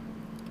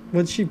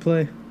 What'd she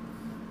play?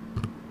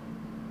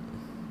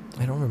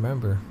 I don't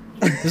remember.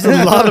 There's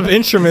a lot of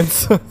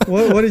instruments.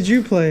 What did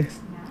you play?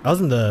 I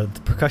was in the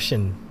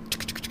percussion.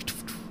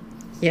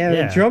 Yeah,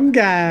 Yeah. the drum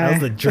guy. I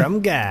was the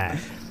drum guy.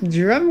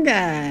 Drum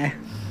guy.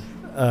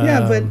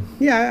 Yeah, but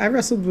yeah, I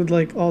wrestled with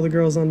like all the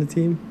girls on the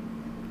team.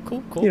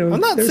 Cool, cool. you know, I'm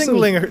not there's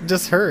singling her,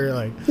 just her.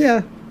 Like,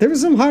 Yeah, there were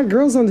some hot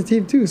girls on the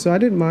team too, so I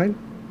didn't mind.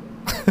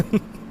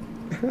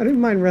 I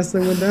didn't mind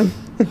wrestling with them.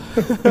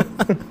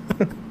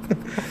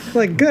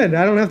 Like, good.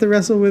 I don't have to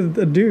wrestle with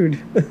a dude.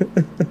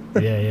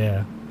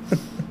 yeah.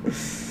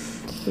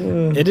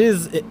 It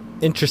is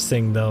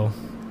interesting though.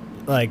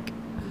 Like,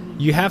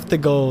 you have to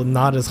go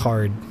not as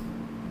hard.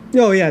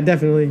 Oh yeah,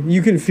 definitely.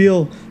 You can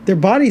feel their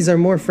bodies are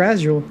more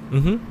fragile.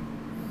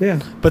 Mm-hmm. Yeah.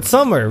 But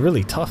some are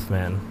really tough,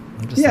 man.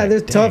 I'm just Yeah, like, they're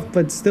dang. tough,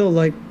 but still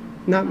like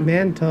not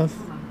man tough.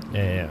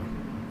 Yeah.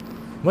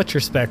 Much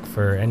respect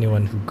for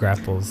anyone who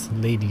grapples,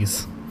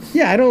 ladies.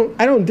 Yeah, I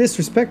don't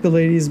disrespect the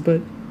ladies,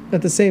 but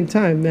at the same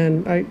time,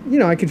 man,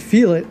 I could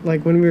feel it.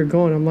 Like when we were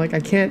going, I'm like, I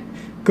can't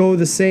go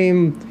the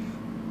same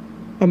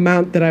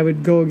amount that I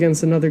would go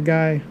against another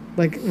guy.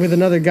 Like with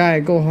another guy, I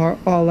go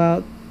all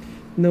out,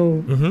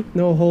 no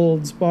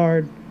holds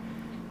barred.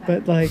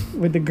 But like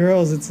with the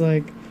girls, it's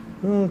like,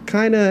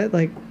 kind of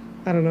like,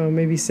 I don't know,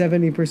 maybe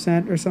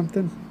 70% or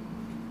something.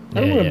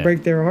 I don't want to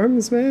break their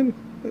arms, man.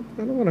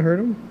 I don't want to hurt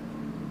them.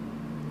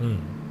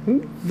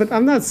 But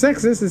I'm not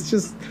sexist. It's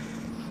just.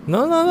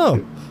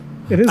 No.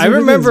 It is I what it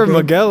remember is, bro.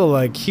 Miguel,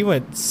 like, he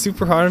went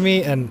super hard on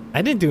me, and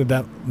I didn't do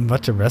that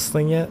much of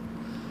wrestling yet.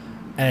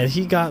 And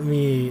he got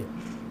me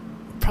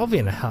probably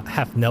in a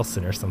half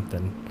Nelson or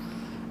something.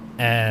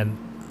 And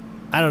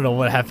I don't know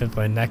what happened to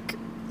my neck.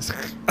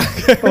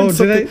 Oh,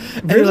 did I?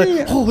 And you're Really?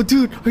 like, oh,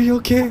 dude, are you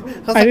okay?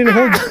 Was I like,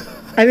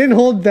 didn't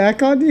hold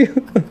back on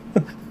you.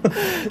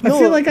 I No.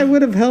 feel like I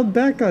would have held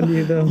back on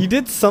you though. You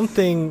did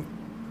something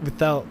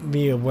without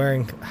me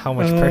aware how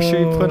much pressure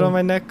you put on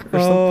my neck or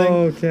something.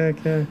 Oh,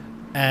 okay.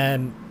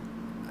 And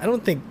I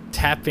don't think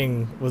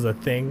tapping was a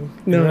thing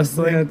No, in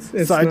wrestling. yeah,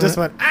 it's so I just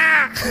not. went,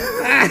 ah!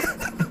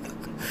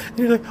 And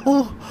you're like,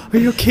 oh, are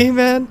you okay,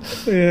 man?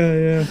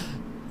 Yeah.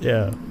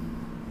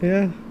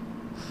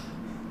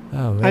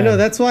 Oh man. I know,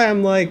 that's why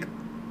I'm like,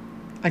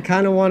 I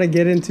kind of want to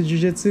get into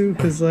jiu-jitsu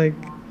because like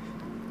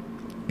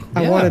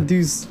I want to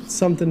do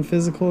something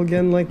physical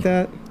again like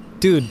that.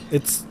 Dude,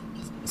 it's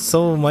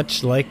so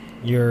much like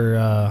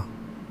your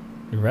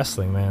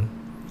wrestling, man.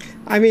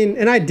 I mean,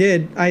 and I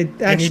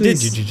actually... And you did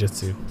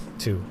jiu-jitsu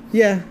too.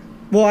 Yeah.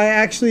 Well, I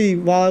actually,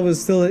 while I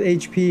was still at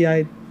HP,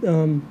 I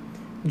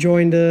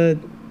joined a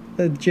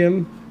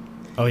gym.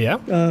 Oh,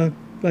 yeah?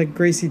 Like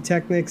Gracie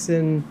Technics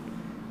in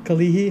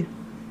Kalihi.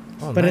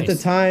 Oh, but nice. at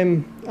the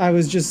time, I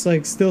was just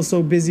like still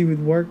so busy with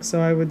work,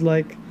 so I would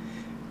like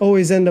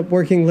always end up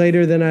working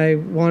later than I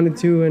wanted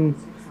to and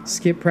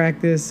skip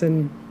practice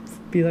and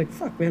be like,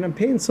 fuck, man, I'm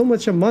paying so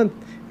much a month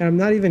and I'm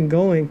not even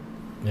going.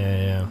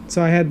 Yeah.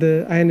 So I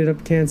ended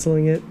up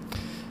canceling it.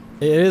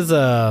 It's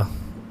an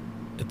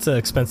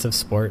expensive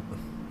sport.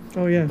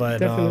 Oh yeah, but,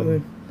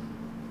 definitely.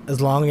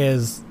 As long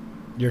as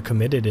you're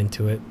committed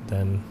into it,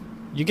 then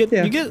you get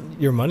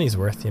your money's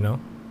worth, you know?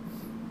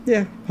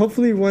 Yeah,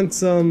 hopefully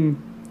once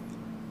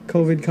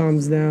COVID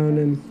calms down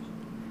and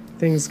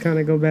things kind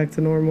of go back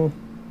to normal.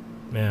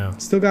 Yeah.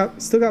 Still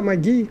got my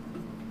gi.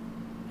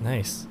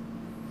 Nice.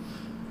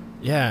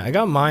 Yeah, I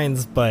got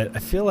mines, but I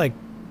feel like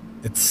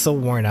it's so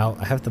worn out.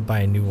 I have to buy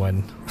a new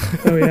one.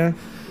 Oh yeah.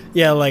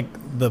 Yeah, like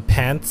the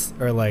pants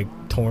are like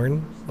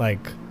torn.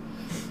 Like,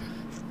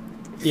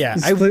 yeah,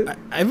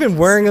 I've been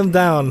wearing them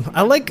down.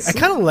 I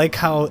kind of like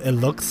how it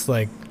looks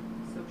like.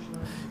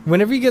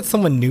 Whenever you get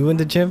someone new in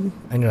the gym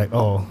and you're like,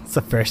 oh, it's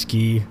a fresh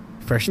gi,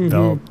 fresh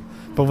belt.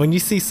 But when you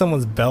see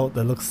someone's belt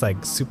that looks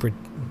like super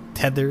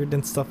tethered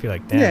and stuff, you're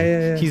like, damn,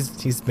 yeah.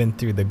 He's been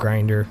through the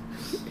grinder.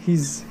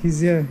 He's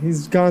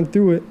gone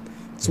through it.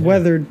 It's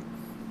weathered.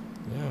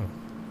 Yeah.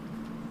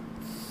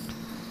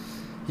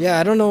 Yeah,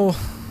 I don't know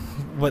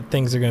what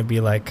things are gonna be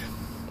like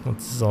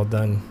once this is all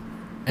done.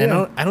 And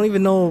I don't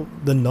even know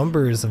the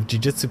numbers of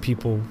jiu-jitsu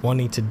people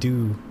wanting to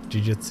do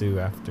jiu-jitsu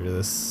after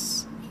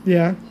this.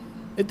 Yeah.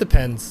 It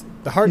depends.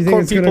 The hardcore you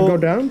think it's people gonna go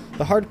down?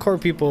 The hardcore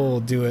people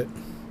do it.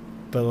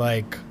 But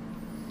like,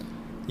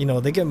 you know,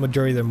 they get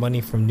majority of their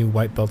money from new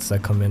white belts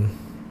that come in.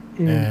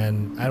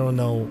 And I don't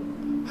know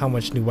how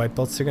much new white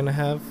belts they're gonna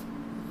have.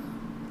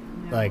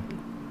 Like,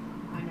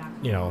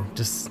 you know,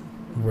 just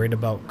worried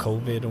about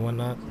COVID and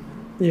whatnot.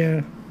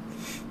 Yeah.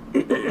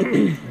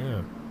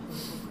 Yeah.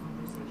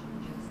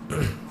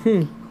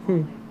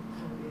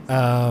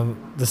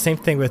 The same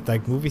thing with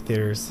like movie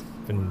theaters.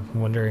 Been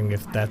wondering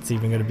if that's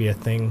even going to be a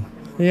thing.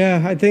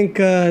 Yeah, I think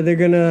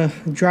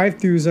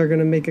drive-thrus are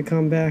gonna make a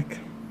comeback,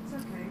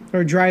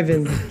 or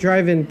drive-in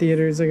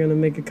theaters are gonna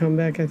make a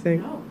comeback. I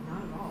think.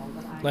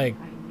 Like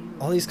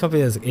all these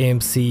companies,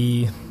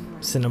 AMC,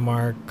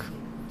 Cinemark.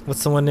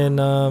 What's the one in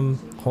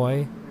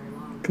Hawaii?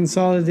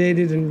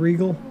 Consolidated and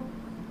Regal.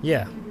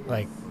 Yeah,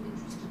 like.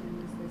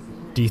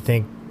 Do you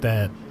think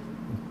that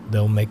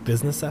they'll make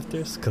business after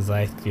this? Because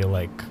I feel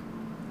like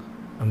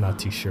I'm not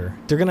too sure.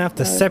 They're gonna have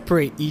to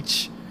separate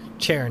each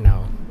chair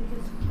now,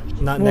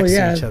 not next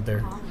to each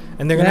other,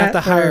 and they're gonna have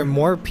to hire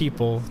more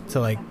people to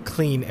like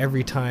clean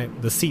every time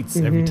the seats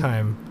every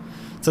time.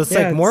 So it's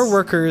like more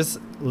workers,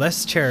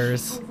 less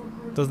chairs.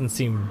 Doesn't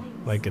seem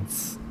like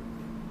it's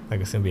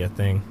gonna be a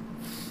thing.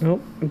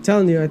 Nope, I'm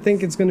telling you, I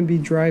think it's gonna be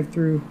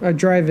drive-in.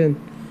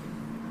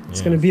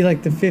 It's gonna be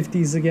like the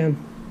 50s again.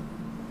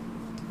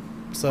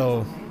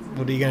 So,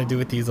 what are you gonna do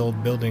with these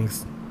old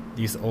buildings,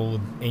 these old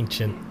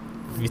ancient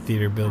movie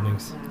theater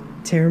buildings?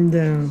 Tear them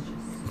down.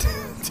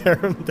 Tear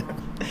them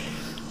down.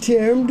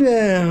 Tear them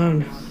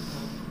down.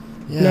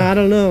 Yeah. No, I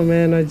don't know,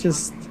 man. I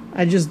just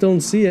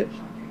don't see it.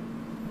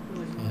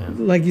 Yeah.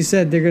 Like you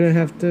said, they're gonna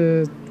have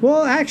to.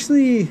 Well,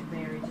 actually,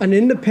 an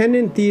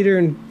independent theater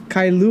in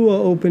Kailua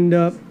opened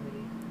up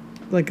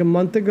like a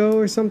month ago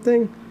or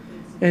something,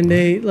 and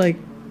they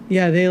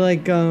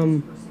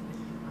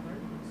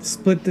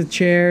split the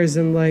chairs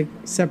and like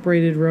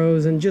separated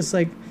rows, and just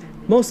like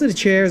most of the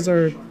chairs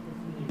are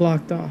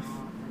blocked off,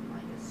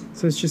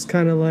 so it's just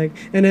kind of like,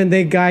 and then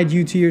they guide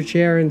you to your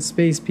chair and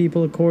space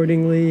people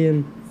accordingly,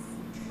 and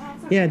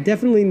yeah,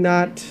 definitely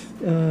not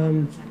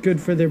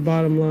good for their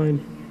bottom line.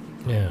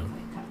 Yeah,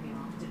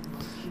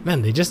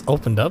 man, they just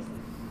opened up.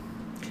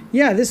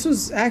 Yeah, this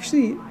was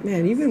actually,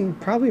 man, even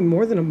probably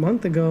more than a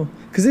month ago,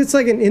 because it's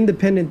like an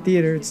independent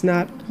theater. It's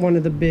not one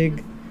of the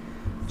big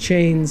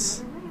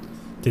chains.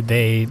 Did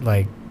they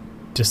like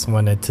just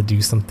wanted to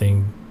do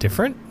something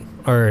different,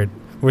 or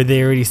were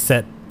they already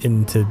set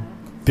into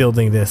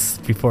building this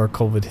before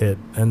COVID hit,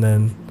 and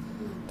then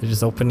they're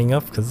just opening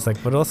up because it's like,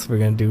 what else are we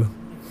gonna do?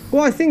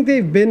 Well, I think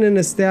they've been an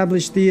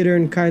established theater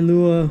in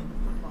Kailua,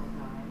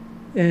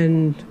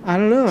 and I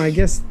don't know. I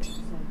guess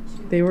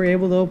they were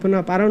able to open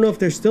up. I don't know if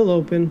they're still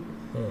open,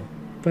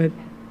 but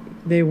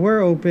they were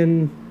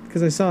open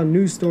because I saw a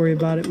news story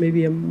about it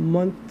maybe a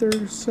month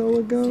or so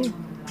ago.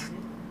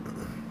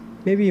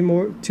 Maybe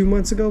more, 2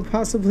 months ago,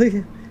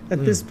 possibly,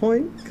 at this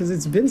point, because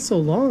it's been so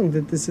long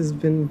that this has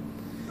been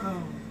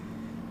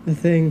a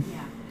thing.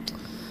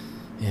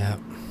 Yeah,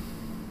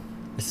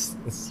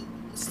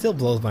 still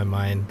blows my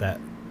mind that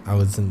I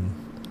was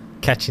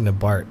catching a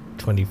BART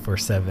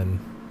 24/7,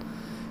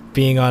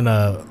 being on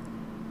a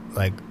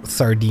like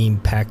sardine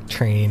packed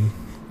train.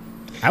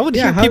 I would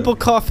hear people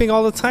coughing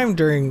all the time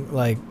during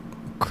like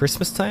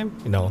Christmas time,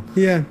 you know.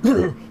 Yeah.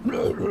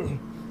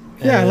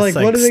 Yeah, like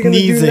what are they going to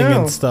do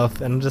now? And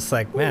stuff, and I'm just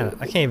like, man,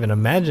 I can't even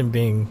imagine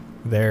being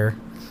there.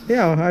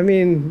 Yeah, I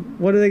mean,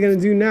 what are they going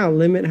to do now?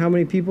 Limit how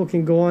many people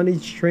can go on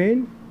each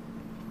train?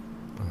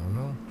 I don't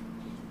know.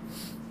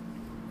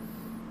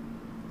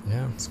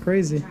 Yeah. It's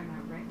crazy.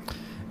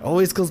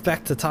 Always goes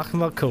back to talking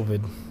about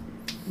COVID.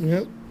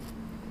 Yep.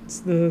 It's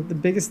the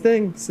biggest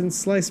thing since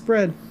sliced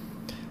bread.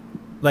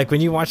 Like,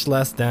 when you watched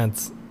Last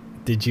Dance,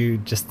 did you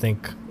just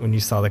think, when you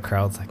saw the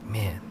crowds, like,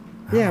 man,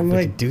 I'm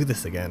like, could do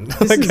this again?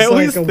 This like, is I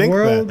always like a think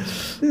world. that.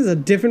 This is a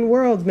different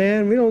world,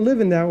 man. We don't live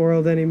in that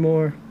world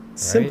anymore.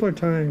 Simpler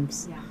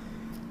times. Yeah.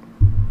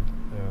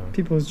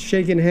 People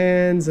shaking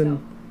hands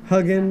and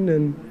hugging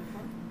and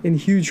in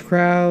huge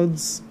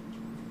crowds.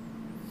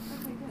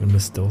 I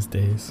miss those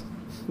days.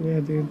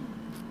 Yeah, dude.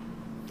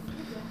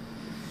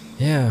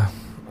 Yeah.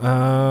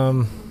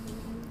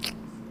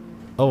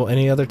 Oh,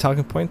 any other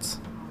talking points?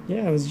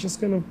 Yeah, I was just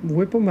gonna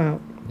whip them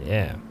out.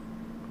 Yeah.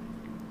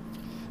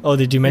 Oh,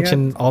 did you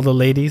mention all the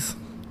ladies?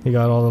 You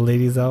got all the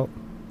ladies out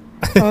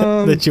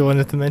that you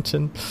wanted to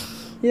mention?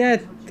 Yeah, I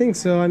think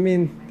so. I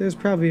mean, there's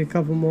probably a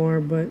couple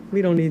more, but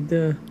we don't need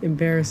to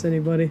embarrass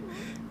anybody.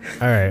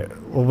 All right,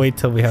 we'll wait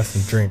till we have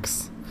some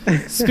drinks.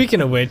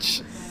 Speaking of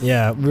which,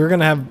 yeah, we were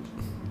gonna have.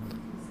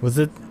 Was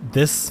it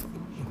this?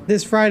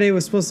 This Friday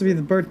was supposed to be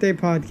the birthday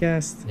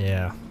podcast.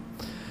 Yeah,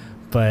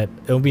 but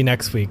it'll be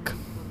next week.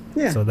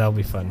 Yeah. So that'll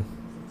be fun.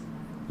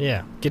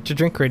 Yeah, get your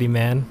drink ready,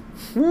 man.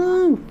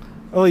 Woo!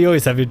 Oh, you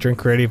always have your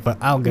drink ready, but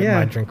I'll get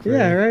my drink ready.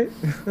 Yeah, right.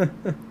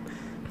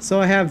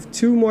 So I have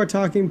 2 more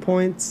talking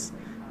points.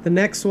 The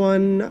next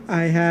one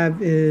I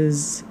have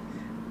is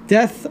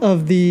Death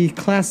of the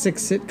classic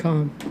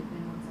sitcom.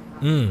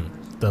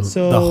 The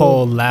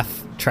whole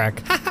laugh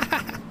track.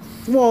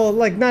 Well,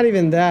 like not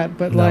even that,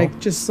 but like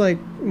just like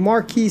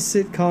marquee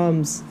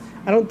sitcoms.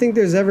 I don't think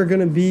there's ever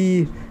going to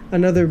be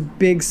another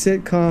big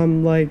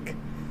sitcom like,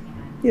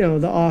 you know,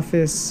 The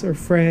Office or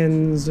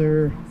Friends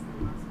or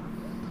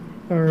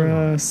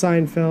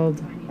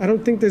Seinfeld. I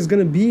don't think there's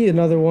going to be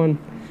another one.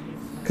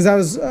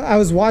 Because I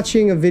was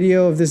watching a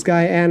video of this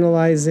guy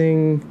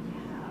analyzing...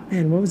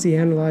 Man, what was he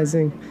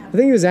analyzing? I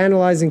think he was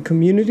analyzing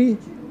Community.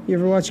 You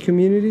ever watch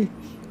Community?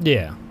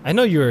 Yeah. I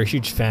know you're a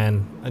huge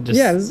fan. I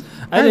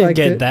didn't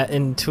get that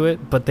into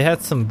it, but they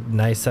had some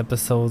nice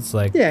episodes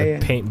like the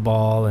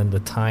paintball and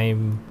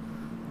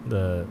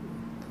the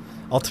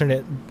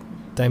alternate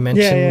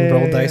dimension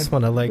roll dice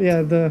one. I like.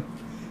 Yeah, the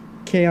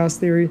chaos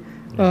theory.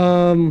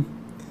 Yeah.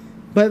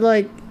 But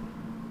like,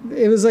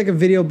 it was like a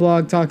video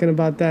blog talking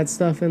about that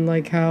stuff and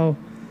like how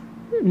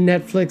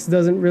Netflix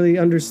doesn't really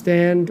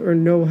understand or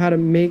know how to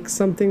make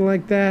something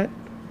like that.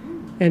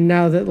 And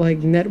now that like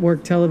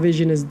network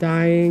television is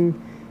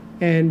dying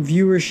and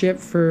viewership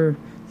for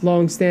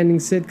long-standing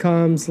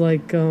sitcoms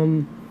like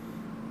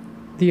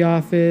The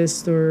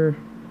Office or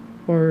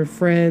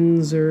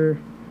Friends or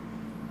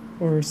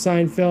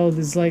Seinfeld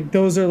is like,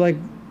 those are like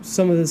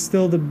some of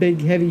the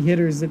big heavy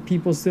hitters that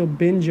people still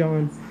binge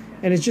on.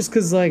 And it's just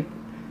because like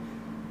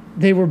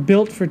they were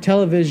built for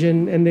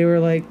television and they were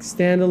like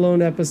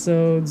standalone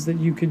episodes that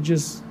you could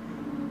just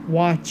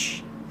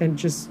watch and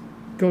just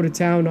go to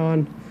town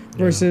on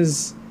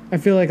versus I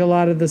feel like a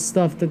lot of the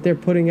stuff that they're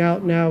putting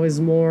out now is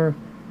more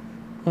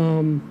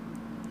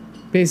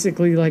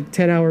basically like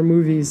 10-hour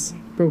movies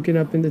broken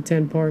up into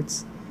 10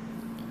 parts.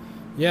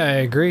 Yeah, I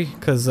agree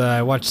because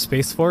I watched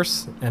Space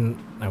Force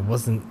and I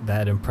wasn't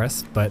that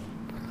impressed, but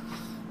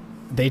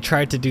they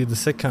tried to do the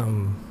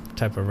sitcom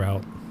type of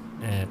route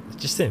and it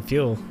just didn't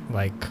feel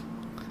like,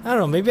 I don't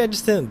know, maybe I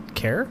just didn't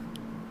care,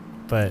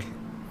 but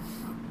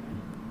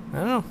I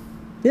don't know.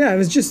 Yeah, it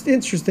was just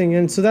interesting,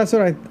 and so that's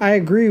what I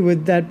agree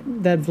with that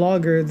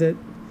vlogger that,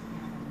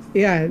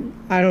 yeah,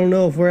 I don't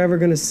know if we're ever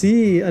going to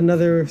see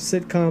another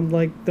sitcom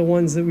like the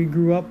ones that we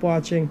grew up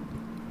watching.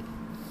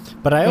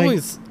 But I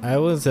always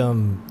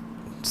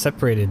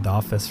separated The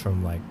Office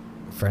from like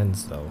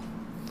Friends though,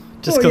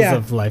 just because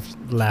of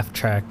laugh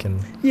track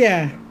and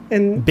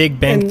and Big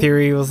Bang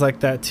Theory was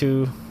like that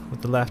too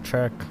with the laugh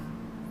track.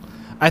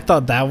 I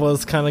thought that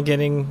was kind of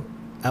getting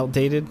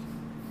outdated.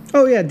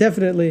 Oh yeah,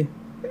 definitely.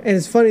 And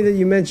it's funny that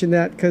you mentioned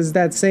that because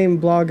that same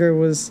blogger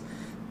was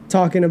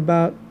talking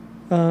about,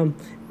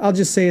 I'll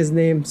just say his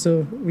name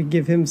so we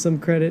give him some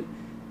credit.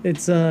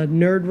 It's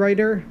Nerd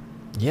Writer.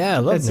 Yeah, I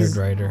love Nerd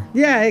Writer.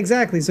 Yeah,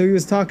 exactly. So he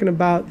was talking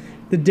about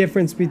the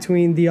difference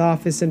between The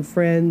Office and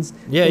Friends.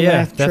 Yeah,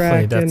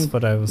 definitely. That's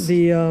what I was.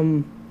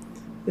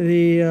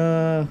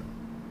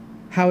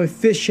 How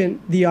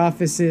efficient The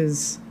Office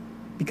is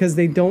because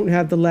they don't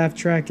have the laugh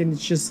track and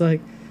it's just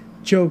like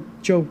joke,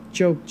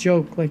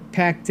 like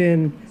packed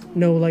in.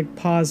 No like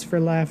pause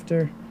for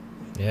laughter.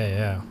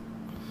 Yeah.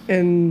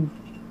 And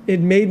it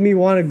made me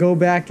want to go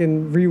back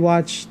and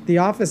rewatch The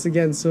Office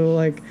again. So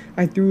like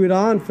I threw it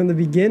on from the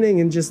beginning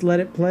and just let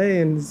it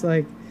play, and it's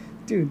like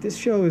dude, this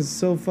show is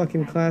so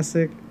fucking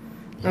classic.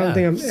 I don't Yeah,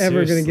 think I'm ever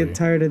gonna seriously. get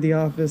tired of The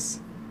Office.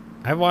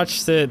 I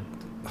watched it,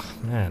 oh,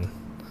 man,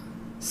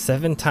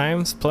 7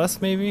 times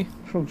plus maybe.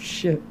 Oh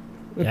shit.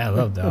 Yeah, I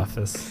love The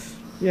Office.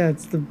 Yeah,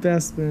 it's the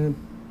best, man.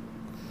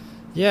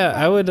 Yeah,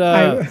 I would.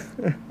 I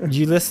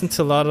You listen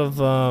to a lot of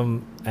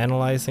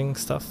analyzing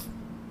stuff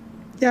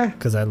yeah.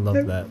 because I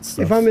love that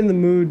stuff. If I'm in the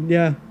mood,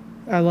 yeah,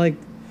 I like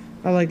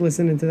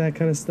listening to that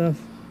kind of stuff.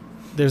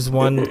 There's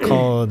one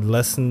called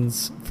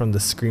Lessons from the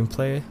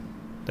Screenplay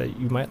that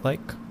you might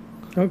like.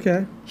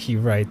 Okay. He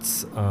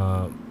writes,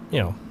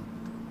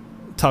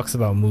 talks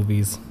about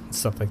movies,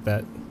 stuff like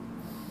that.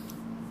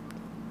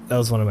 That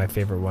was one of my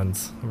favorite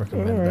ones. I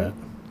recommend Alright.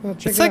 that. I'll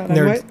check It's it like out.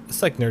 nerd.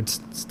 It's like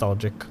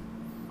nostalgic.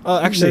 Oh,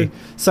 actually,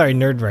 sorry,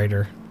 Nerd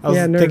Writer.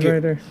 Nerd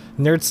Writer.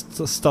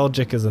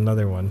 Nostalgic is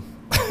another one.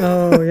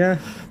 Oh yeah.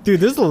 Dude,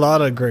 there's a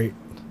lot of great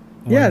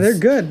ones. Yeah, they're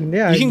good.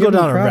 Yeah, You can give go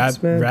them down props,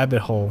 a man. rabbit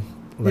hole.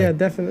 Yeah,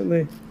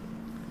 definitely.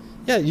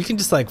 Yeah, you can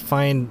just like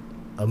find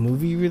a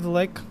movie you really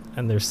like,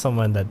 and there's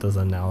someone that does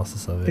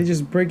analysis of They it.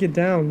 just break it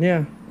down.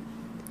 Yeah.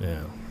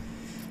 Yeah.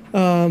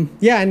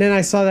 Yeah, and then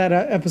I saw that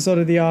episode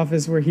of The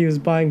Office where he was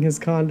buying his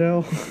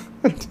condo.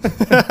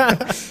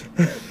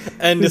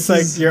 And This it's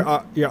like is- your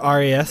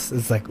RAS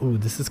is like, ooh,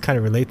 this is kind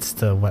of relates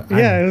to what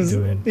Yeah, I'm it was.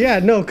 doing. Yeah,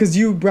 no, because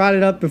you brought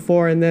it up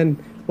before, and then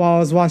while I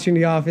was watching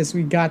The Office,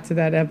 we got to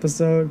that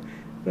episode,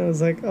 and I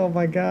was like, oh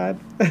my god,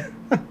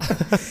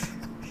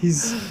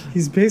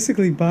 he's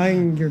basically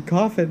buying your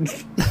coffin.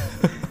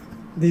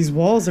 These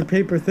walls are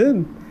paper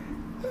thin.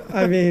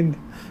 I mean,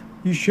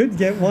 you should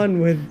get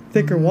one with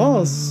thicker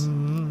walls,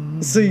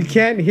 so you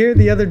can't hear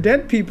the other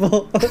dead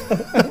people.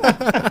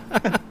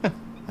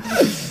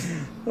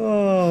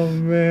 Oh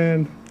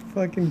man,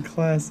 fucking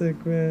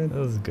classic, man. That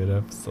was a good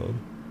episode.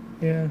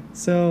 Yeah.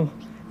 So,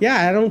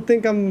 yeah, I don't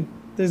think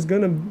it's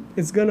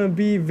gonna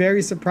be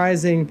very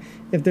surprising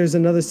if there's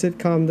another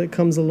sitcom that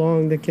comes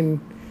along that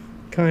can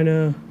kind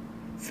of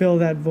fill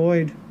that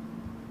void.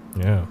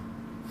 Yeah.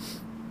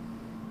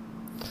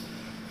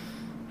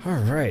 All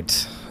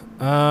right.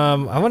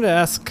 I want to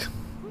ask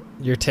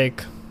your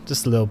take,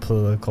 just a little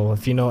political.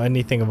 If you know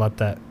anything about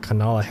that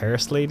Kamala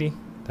Harris lady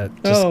that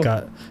just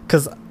got,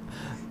 because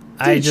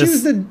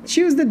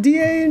she was the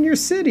DA in your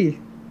city.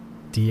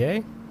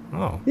 DA.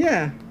 Oh.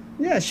 Yeah.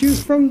 Yeah, she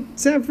was from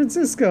San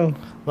Francisco.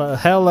 Well,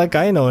 hell, like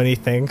I know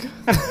anything.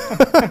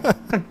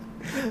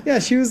 Yeah,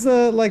 she was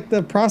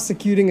the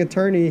prosecuting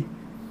attorney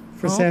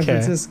for San Okay.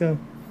 Francisco.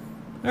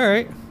 All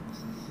right.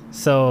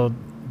 So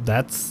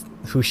that's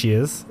who she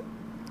is.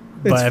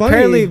 It's But funny.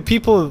 apparently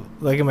people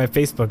like in my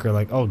Facebook are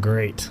like, "Oh,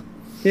 great."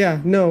 Yeah,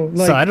 no,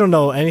 like So I don't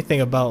know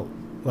anything about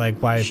like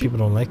why people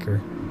don't like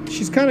her.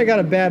 she's kind of got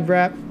a bad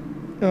rap.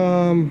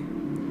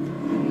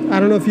 I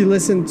don't know if you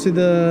listened to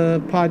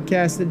the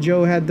podcast that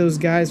Joe had those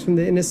guys from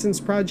the Innocence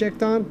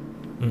Project on.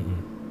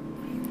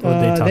 What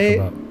did they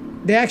talk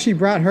about? They actually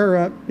brought her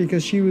up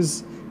because she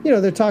was,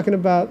 they're talking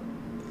about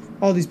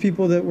all these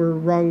people that were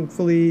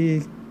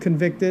wrongfully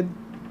convicted,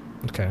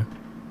 Okay.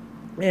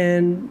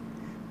 and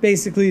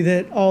basically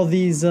that all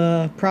these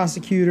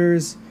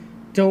prosecutors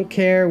don't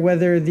care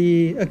whether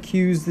the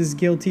accused is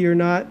guilty or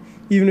not.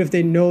 Even if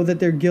they know that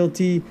they're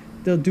guilty,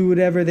 they'll do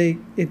whatever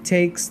it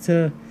takes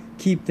to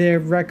keep their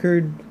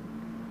record,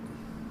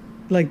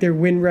 like their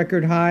win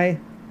record high.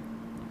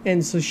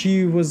 And so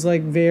she was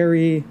like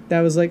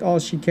that was like all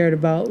she cared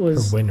about Her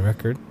was win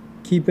record.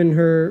 keeping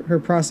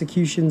her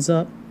prosecutions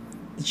up.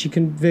 That she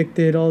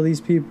convicted all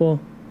these people.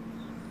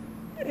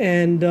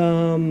 And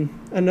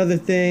another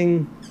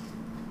thing,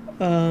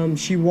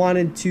 she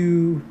wanted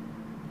to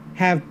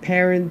have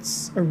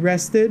parents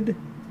arrested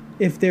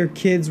if their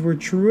kids were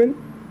truant.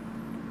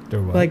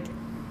 They're what? Like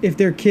if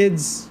their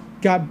kids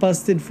got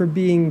busted for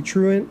being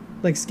truant,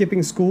 like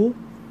skipping school,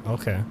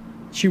 Okay.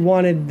 she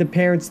wanted the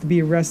parents to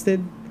be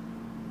arrested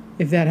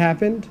if that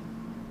happened.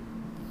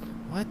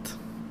 What?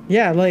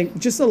 Yeah, like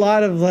just a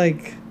lot of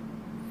like,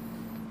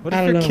 What I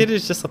if don't your know. kid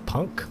is just a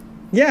punk?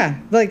 yeah,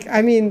 like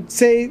I mean,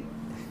 say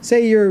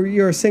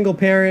you're a single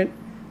parent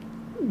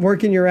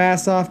working your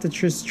ass off to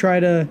just try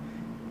to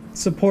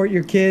support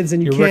your kids,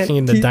 and you You're can't working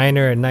in the keep,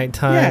 diner at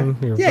nighttime.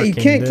 Yeah, You're yeah, you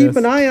working can't keep an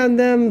this. eye on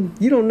them.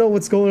 You don't know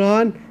what's going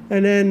on,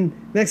 and then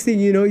next thing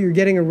you know, you're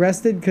getting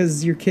arrested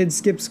because your kid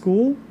skipped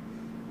school.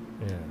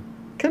 Yeah.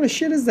 What kind of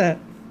shit is that?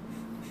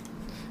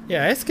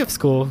 Yeah, I skipped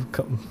school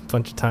a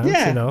bunch of times.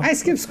 Yeah, You know. I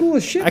skipped school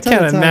a shit I ton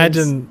can't of times.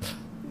 imagine,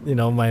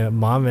 my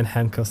mom in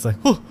handcuffs like,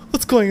 oh,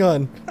 what's going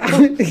on?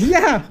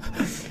 Yeah,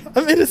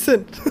 I'm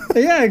innocent.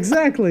 yeah,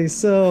 exactly.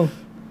 So,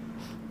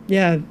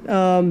 yeah,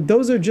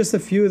 those are just a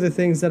few of the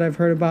things that I've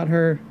heard about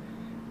her.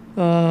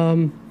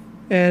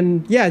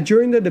 And yeah,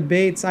 during the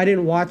debates, I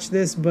didn't watch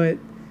this, but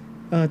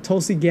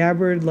Tulsi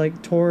Gabbard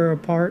like tore her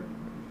apart,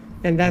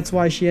 and that's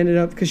why she ended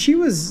up, because she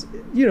was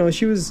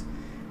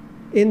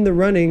in the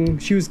running.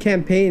 She was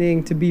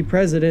campaigning to be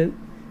president,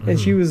 and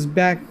she was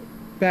back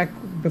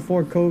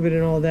before COVID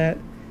and all that.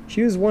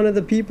 She was one of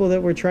the people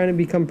that were trying to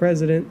become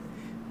president,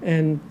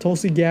 and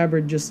Tulsi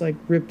Gabbard just like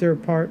ripped her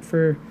apart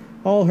for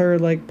all her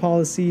like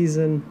policies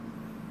and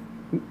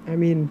I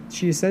mean,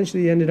 she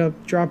essentially ended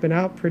up dropping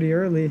out pretty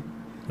early.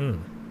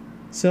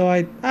 So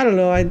I don't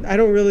know. I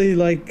don't really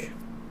like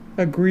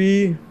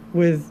agree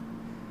with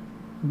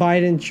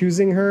Biden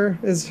choosing her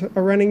as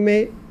a running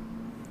mate,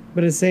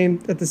 but at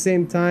the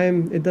same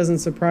time, it doesn't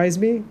surprise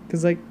me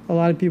because like a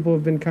lot of people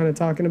have been kind of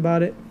talking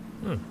about it.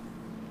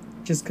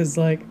 Just because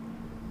like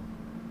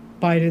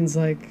Biden's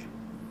like,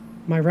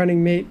 my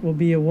running mate will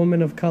be a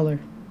woman of color,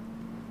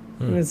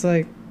 and it's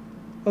like,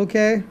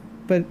 okay,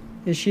 but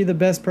is she the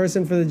best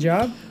person for the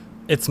job?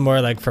 It's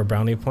more like for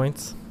brownie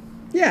points.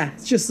 Yeah,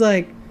 it's just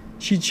like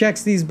she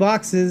checks these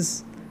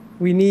boxes.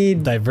 We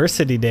need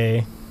Diversity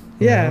Day.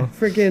 Yeah,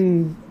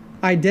 freaking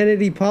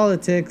identity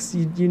politics.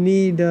 You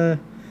need a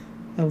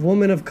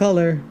woman of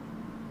color.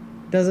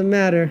 Doesn't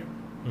matter.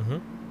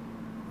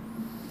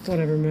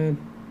 Whatever, man.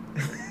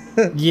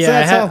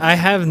 Yeah, So I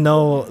have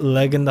no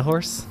leg in the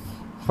horse.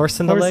 Horse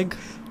in the leg.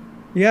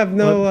 You have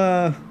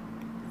no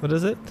what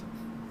is it?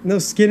 No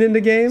skin in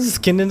the game.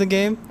 Skin in the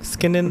game.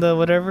 Skin in the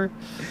whatever.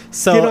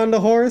 So Skin on the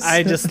horse.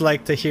 I just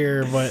like to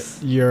hear what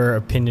your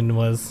opinion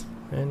was,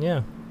 and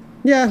yeah.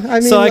 Yeah, I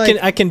mean, so like,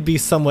 I can be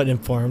somewhat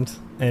informed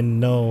and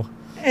know.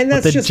 And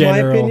that's just my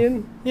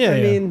opinion. Yeah,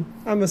 I mean,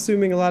 I'm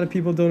assuming a lot of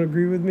people don't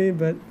agree with me,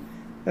 but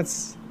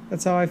that's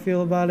how I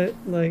feel about it.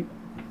 Like,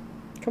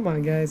 come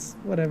on, guys,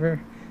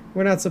 whatever.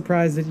 We're not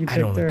surprised that you picked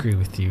her. I don't agree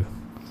with you.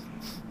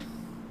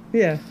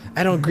 Yeah.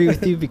 I don't agree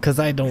with you because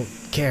I don't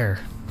care.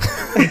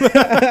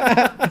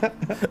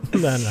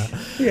 No.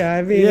 Yeah,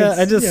 I mean. Yeah,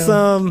 I just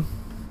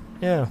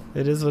yeah,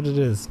 it is what it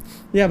is.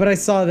 Yeah, but I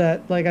saw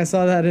that. Like, I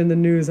saw that in the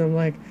news. I'm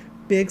like,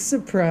 big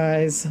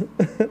surprise.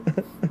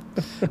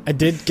 I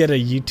did get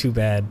a YouTube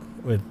ad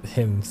with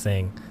him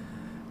saying,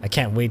 I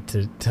can't wait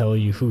to tell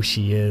you who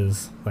she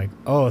is. Like,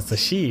 oh, it's a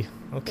she.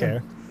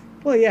 Okay.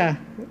 Well, yeah.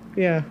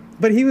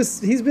 But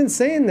he's been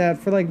saying that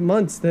for like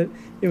months, that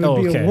it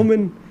would be a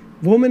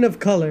woman of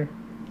color.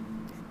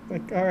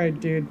 Like, all right,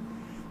 dude,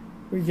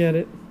 we get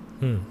it.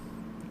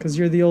 Because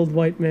you're the old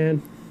white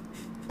man.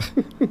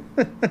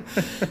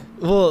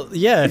 Well,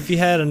 yeah, if you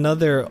had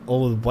another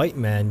old white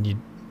man,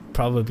 you'd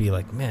probably be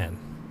like, man,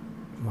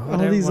 all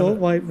these old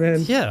white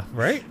men. Yeah,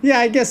 right? Yeah,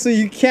 I guess so.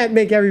 You can't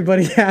make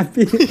everybody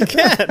happy. You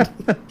can't.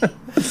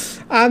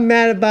 I'm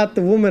mad about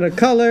the woman of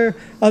color.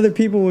 Other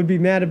people would be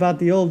mad about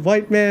the old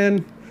white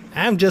man.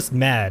 I'm just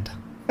mad.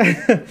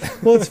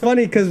 Well, it's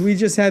funny because we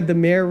just had the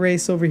mayor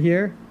race over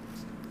here.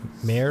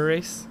 Mayor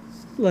race?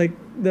 Like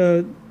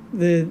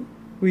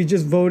we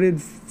just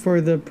voted for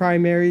the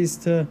primaries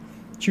to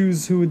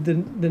choose who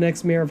the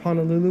next mayor of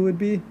Honolulu would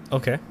be.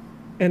 Okay.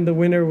 And the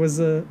winner was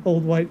a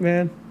old white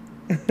man.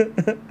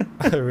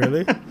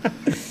 Really?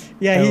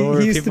 Yeah,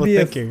 he used to be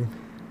thinking?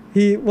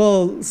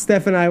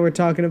 Steph and I were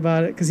talking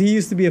about it because he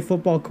used to be a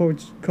football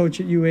coach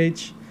at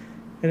UH,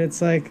 and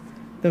it's like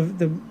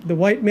the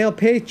white male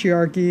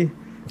patriarchy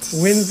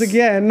wins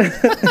again.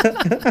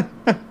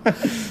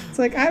 It's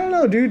like, I don't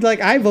know, dude.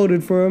 Like, I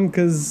voted for him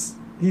because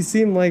he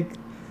seemed like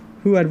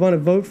who I'd want to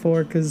vote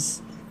for,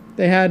 because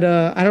they had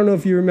I don't know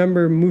if you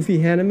remember Mufi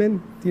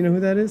Hanneman. Do you know who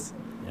that is?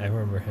 I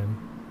remember him.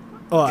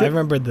 Oh, I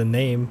remember the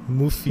name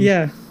Mufi.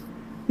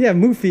 Yeah,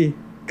 Mufi,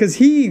 because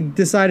he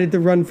decided to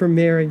run for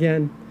mayor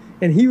again,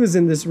 and he was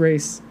in this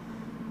race,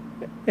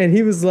 and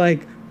he was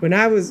like,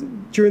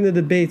 during the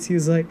debates, he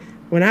was like,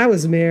 when I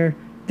was mayor,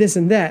 this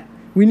and that.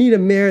 We need a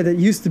mayor that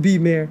used to be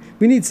mayor.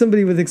 We need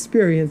somebody with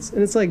experience.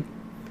 And it's like,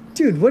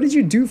 dude, what did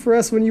you do for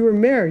us when you were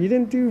mayor? You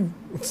didn't do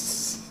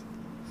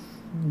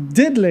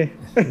diddly.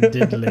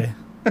 Diddly.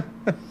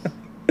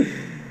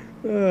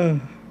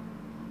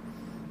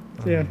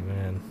 Yeah.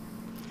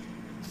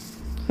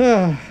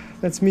 Man.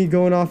 That's me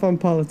going off on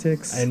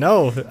politics. I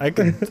know. I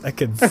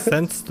could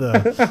sense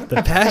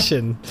the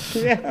passion.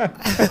 Yeah.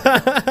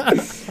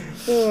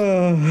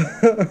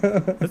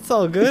 It's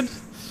all good.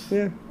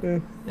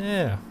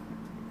 Yeah.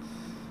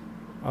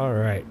 All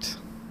right.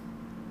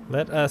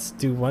 Let us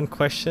do one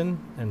question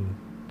and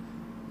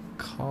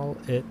call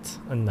it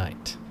a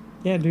night.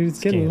 Yeah, dude, it's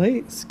getting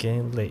late. It's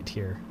getting late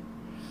here.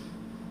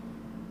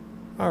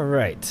 All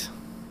right.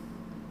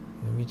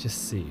 Let me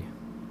just see.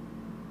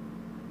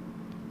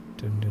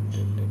 Dun, dun,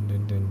 dun, dun,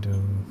 dun, dun,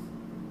 dun.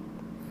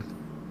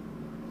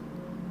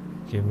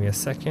 Give me a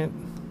second.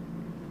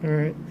 All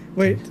right.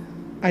 Wait,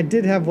 I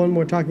did have one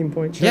more talking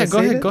point. Should I go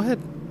save ahead.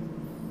 it?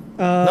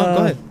 No, go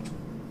ahead.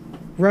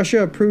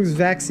 Russia approves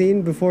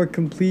vaccine before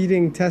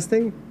completing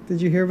testing.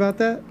 Did you hear about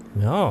that?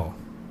 No.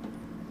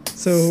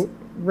 So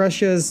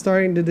Russia is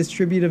starting to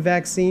distribute a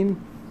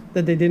vaccine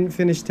that they didn't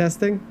finish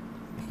testing.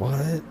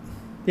 What?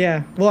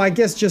 Yeah. Well, I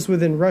guess just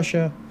within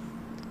Russia,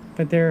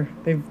 but they're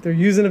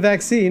using a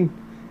vaccine,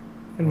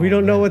 and we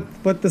don't know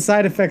what the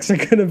side effects are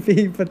going to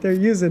be, but they're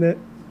using it.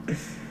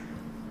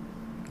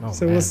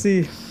 So we'll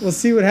see. We'll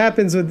see what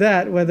happens with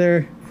that.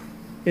 Whether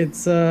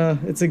it's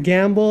a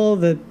gamble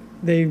that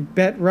they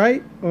bet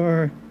right,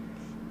 or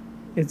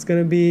it's going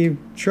to be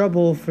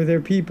trouble for their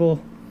people.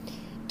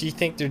 Do you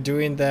think they're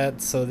doing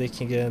that so they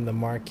can get in the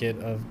market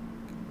of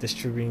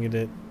distributing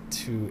it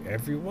to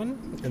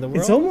everyone in the world?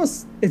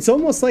 It's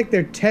almost like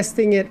they're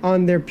testing it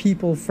on their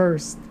people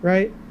first,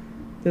 right?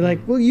 They're like,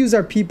 we'll use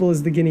our people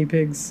as the guinea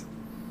pigs.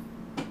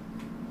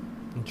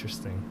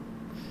 Interesting.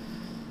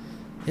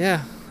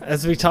 Yeah,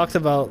 as we talked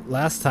about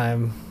last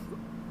time,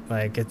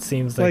 like it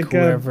seems like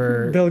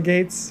whoever Bill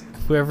Gates,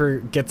 whoever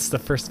gets the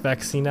first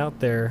vaccine out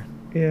there,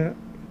 yeah,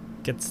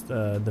 gets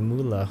the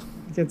moolah,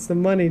 gets the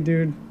money,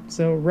 dude.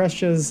 So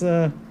Russia's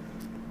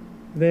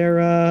they're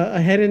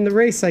ahead in the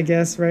race, I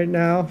guess, right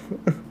now.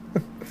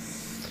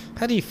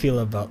 How do you feel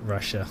about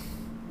Russia?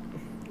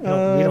 We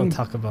don't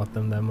talk about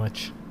them that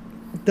much.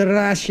 The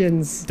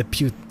Russians, the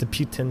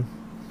Putin.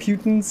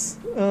 Putins.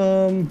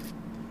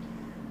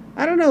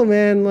 I don't know,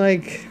 man.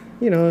 Like,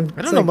 you know,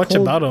 I don't know much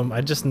about him.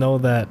 I just know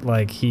that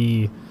like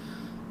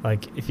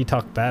if you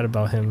talk bad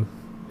about him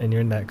and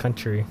you're in that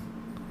country,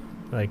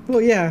 like,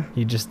 well, yeah,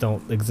 you just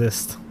don't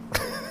exist.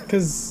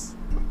 Because,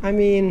 I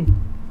mean,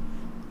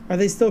 are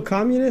they still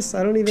communists?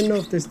 I don't even know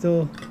if they're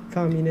still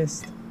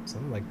communist.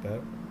 Something like that.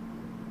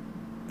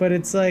 But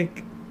it's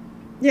like,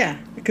 yeah,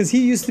 because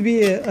he used to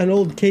be an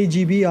old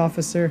KGB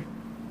officer.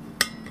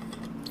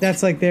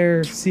 That's like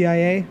their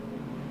CIA.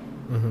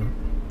 Mm-hmm.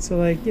 So,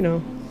 like, you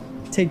know,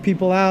 take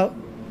people out,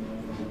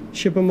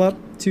 ship them up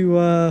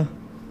to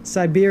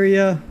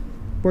Siberia,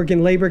 work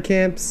in labor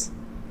camps.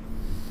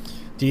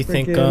 Do you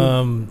think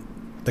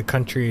the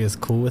country is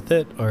cool with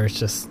it, or it's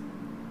just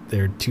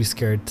they're too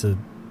scared to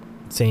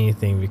say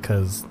anything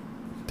because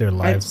their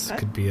lives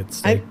could be at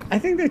stake? I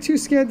think they're too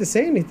scared to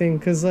say anything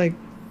because, like,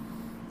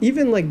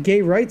 even like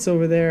gay rights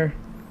over there,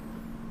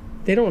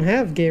 they don't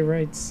have gay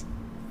rights.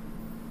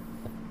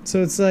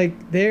 So it's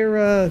like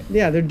they're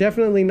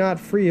definitely not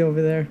free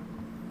over there.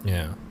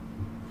 Yeah.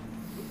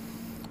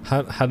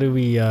 How do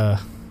we how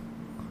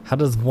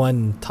does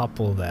one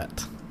topple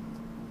that?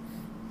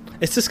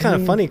 It's just kind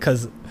of funny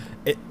because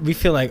we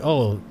feel like,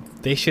 oh,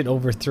 they should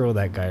overthrow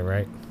that guy,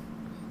 right?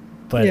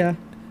 But yeah,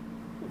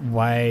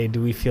 why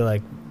do we feel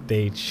like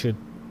they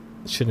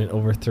shouldn't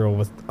overthrow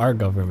with our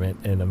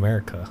government in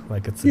America?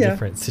 Like it's a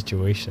different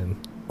situation.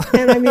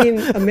 And I mean,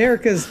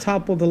 America's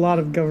toppled a lot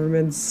of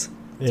governments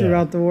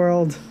throughout the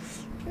world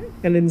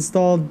and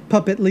installed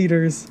puppet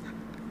leaders.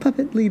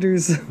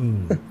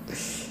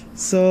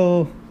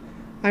 So,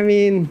 I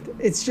mean,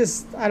 it's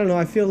just, I don't know.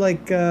 I feel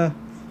like, you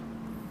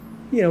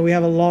know, we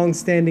have a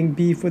long-standing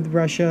beef with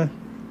Russia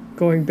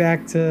going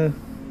back to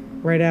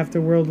right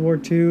after World War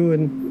II.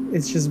 And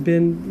it's just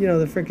been, you know,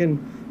 the freaking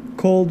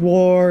Cold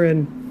War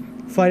and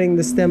fighting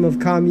the stem of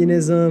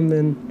communism.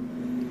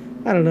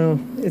 And I don't know.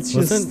 It's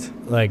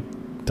Wasn't like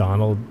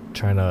Donald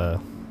trying to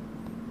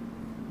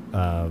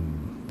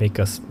make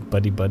us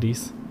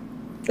buddies?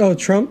 Oh,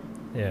 Trump?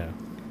 Yeah.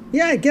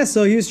 Yeah, I guess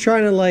so. He was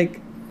trying to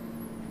like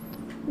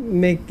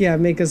make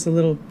us a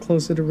little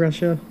closer to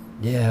Russia.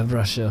 Yeah,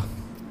 Russia.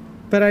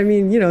 But I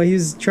mean, you know, he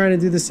was trying to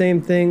do the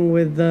same thing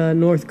with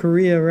North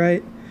Korea,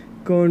 right?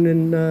 Going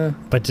and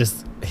but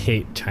just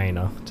hate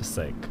China, just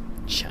like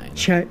China.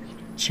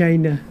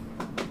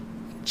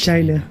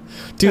 China.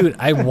 Dude,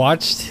 I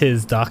watched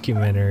his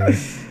documentary.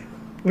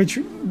 Which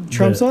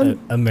Trump's on?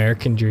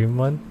 American Dream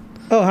one.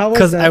 Oh, how was that?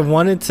 Because that? I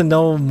wanted to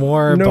know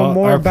more about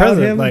our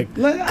president. Him? Like,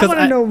 I want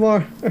to know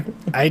more.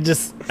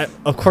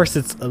 Of course,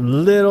 it's a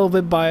little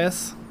bit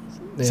biased.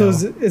 So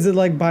is it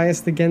like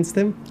biased against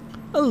him?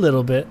 A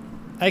little bit.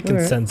 I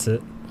can sense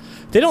it.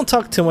 They don't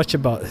talk too much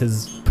about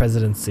his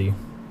presidency.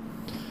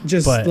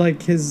 Just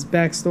like his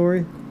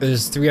backstory?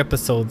 There's 3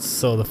 episodes.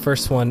 So the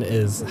first one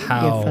is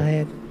how...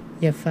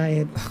 You're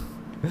fired.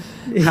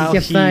 How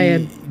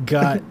he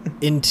got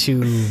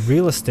into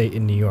real estate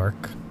in New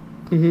York.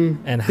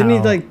 Mm-hmm. And Didn't he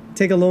like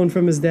take a loan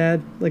from his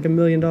dad, like $1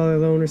 million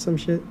loan or some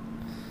shit?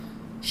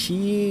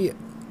 He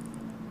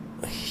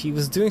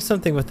was doing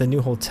something with a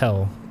new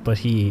hotel, but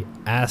he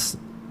asked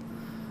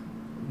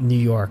New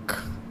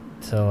York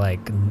to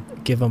like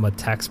give him a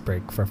tax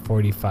break for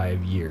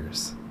 45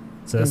 years.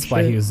 So that's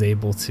why he was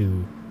able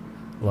to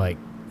like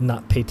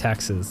not pay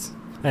taxes.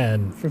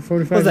 And for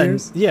 45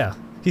 years? Yeah.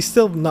 He's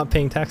still not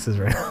paying taxes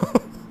right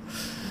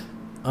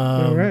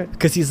now.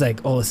 Because he's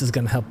like, oh, this is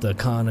going to help the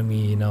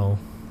economy, you know,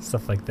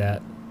 stuff like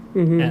that.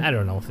 Mm-hmm. And I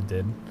don't know if it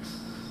did.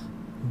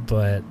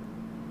 But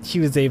he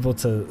was able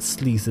to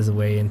sleaze his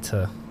way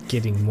into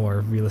getting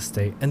more real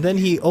estate. And then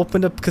he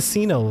opened up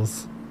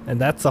casinos. And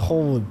that's a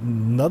whole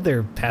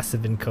nother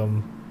passive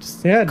income.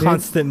 Just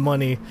constant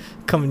money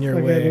coming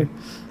your way.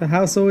 The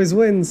house always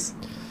wins.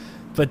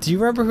 But do you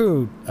remember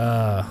who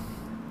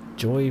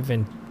Joey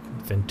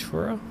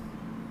Ventura?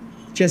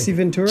 Jesse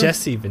Ventura?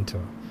 Jesse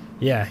Ventura.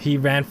 Yeah, he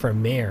ran for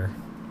mayor.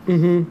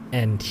 Mm-hmm.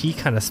 And he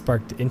kind of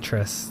sparked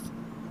interest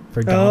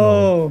for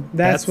Donald. Oh,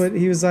 that's what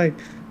he was like,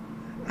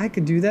 I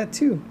could do that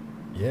too.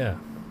 Yeah.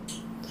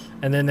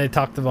 And then they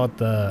talked about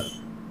the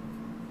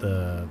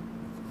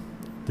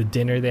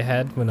dinner they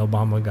had when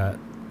Obama got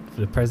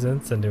the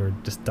presidents, and they were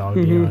just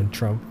dogging on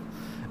Trump.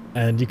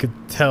 And you could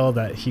tell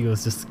that he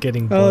was just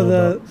getting boiled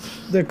up.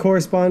 The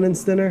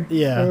correspondence dinner?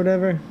 Yeah. Or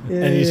whatever? Yeah,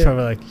 and he's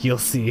probably like, you'll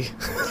see.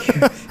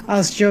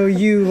 I'll show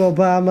you,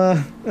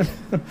 Obama.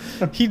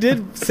 He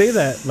did say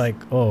that, like,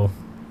 oh,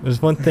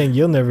 there's one thing,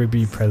 you'll never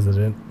be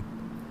president.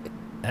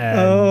 And,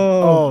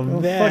 oh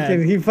man.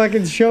 fucking, he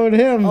fucking showed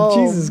him. Oh,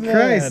 Jesus man.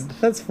 Christ.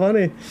 That's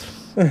funny.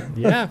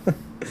 Yeah.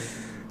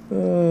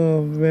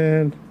 Oh,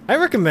 man. I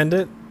recommend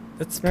it.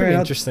 It's pretty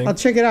interesting. I'll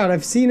check it out.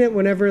 I've seen it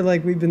whenever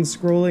like we've been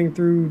scrolling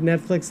through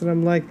Netflix, and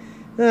I'm like,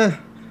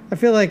 I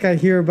feel like I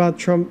hear about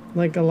Trump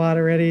like a lot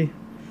already.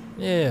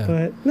 Yeah.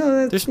 But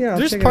no, there's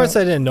parts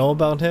I didn't know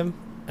about him,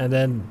 and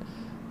then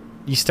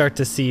you start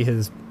to see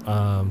his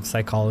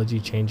psychology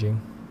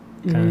changing,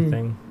 kind of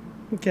thing.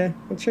 Okay,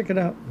 I'll check it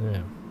out.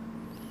 Yeah.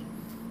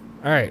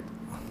 All right.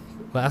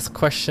 Last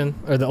question,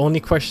 or the only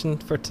question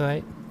for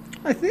tonight.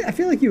 I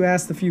feel like you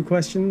asked a few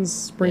questions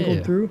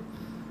sprinkled through.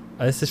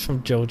 This is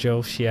from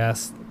JoJo. She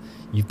asked,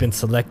 "You've been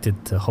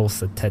selected to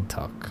host a TED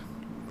Talk.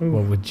 Ooh.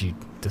 What would you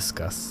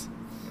discuss?"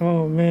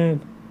 Oh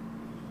man.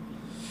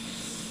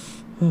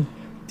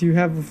 Do you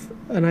have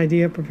an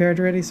idea prepared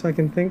already so I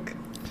can think?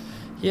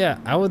 Yeah,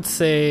 I would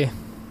say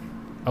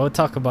I would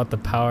talk about the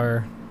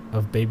power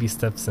of baby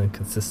steps and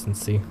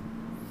consistency,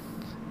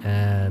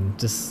 and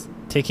just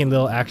taking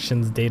little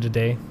actions day to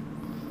day,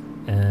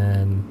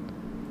 and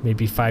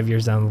maybe 5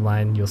 years down the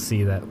line you'll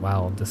see that,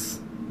 wow, this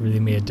really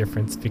made a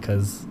difference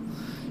because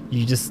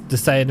you just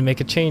decided to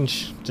make a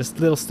change, just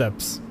little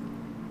steps.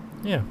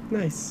 Yeah.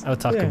 Nice. I would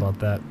talk about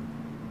that.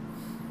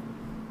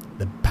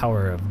 The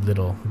power of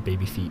little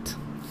baby feet.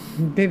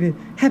 Baby,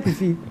 happy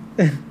feet.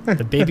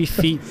 The baby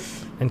feet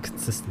and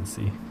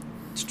consistency.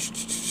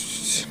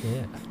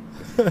 Yeah.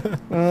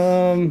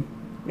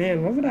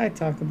 Man, what would I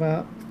talk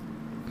about?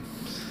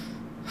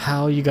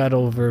 How you got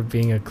over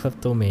being a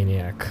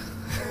kleptomaniac.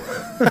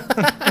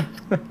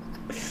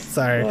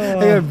 Sorry, I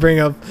gotta bring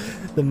up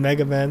the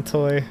Mega Man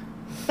toy.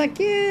 Fuck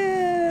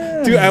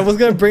yeah! Dude, I was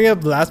gonna bring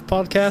up last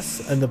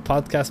podcast and the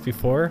podcast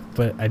before,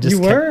 but I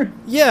just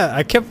Yeah,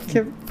 I kept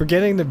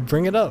forgetting to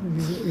bring it up.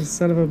 You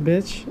son of a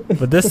bitch.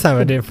 But this time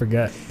I didn't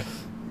forget.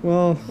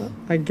 Well,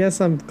 I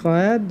guess I'm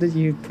glad that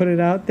you put it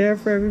out there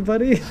for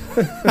everybody.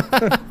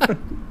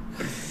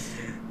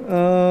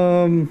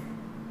 Man,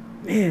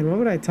 what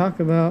would I talk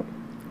about?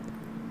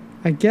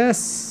 I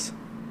guess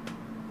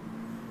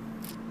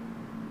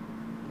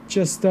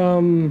just I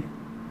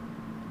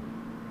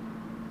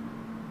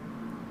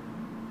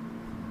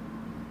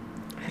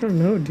don't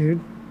know, dude.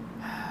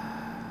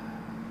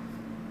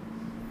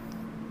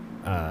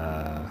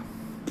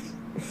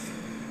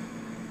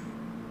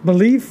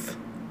 Belief?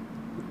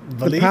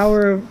 The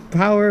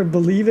power of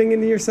believing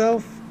in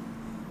yourself.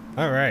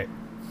 All right.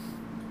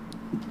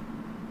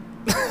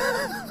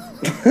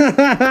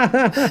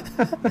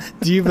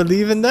 Do you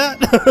believe in that?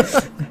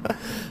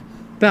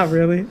 Not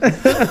really.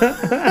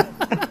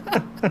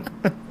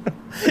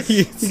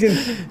 you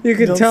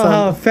can tell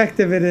how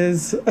effective it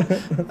is.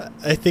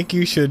 I think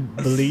you should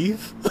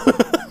believe.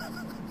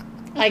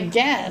 I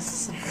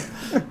guess.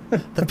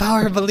 The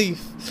power of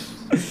belief.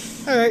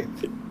 All right.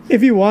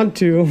 If you want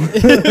to.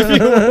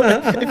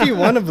 if you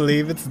want to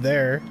believe, it's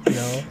there. You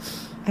know.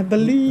 I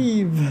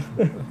believe.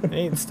 I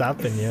ain't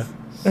stopping you.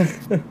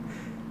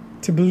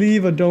 To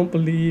believe or don't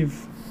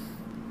believe.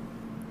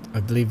 I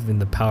believe in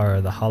the power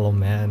of the Hollow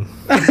Man.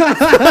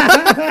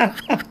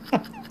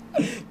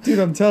 Dude,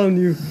 I'm telling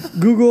you,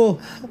 Google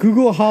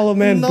Hollow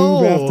Man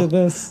boob after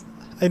this.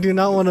 I do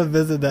not want to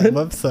visit that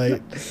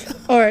website.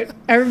 All right,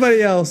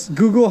 everybody else,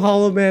 Google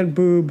Hollow Man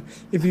boob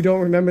if you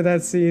don't remember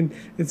that scene.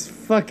 It's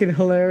fucking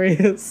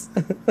hilarious.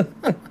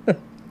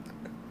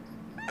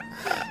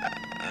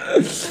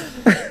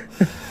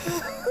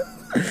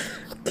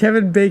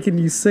 Kevin Bacon,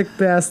 you sick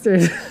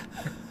bastard.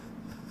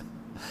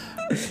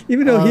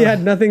 Even though he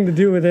had nothing to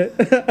do with it.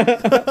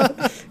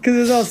 Because it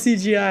was all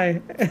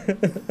CGI.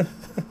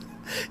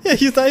 Yeah,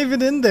 he's not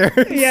even in there.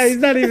 Yeah, he's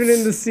not even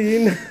in the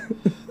scene.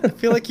 I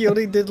feel like he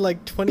only did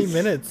like 20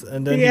 minutes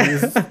and then he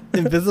was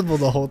invisible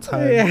the whole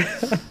time. Yeah.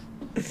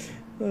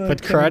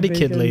 But Karate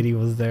Kid lady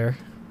was there.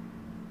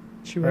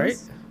 She was? Right?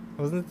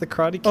 Wasn't it the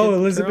Karate Kid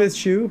Elizabeth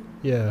Shue?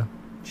 Yeah.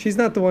 She's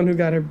not the one who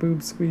got her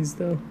boob squeezed,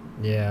 though.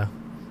 Yeah.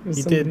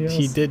 He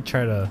did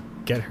try to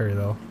get her,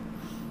 though.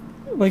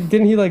 Like,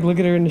 didn't he, like, look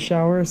at her in the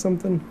shower or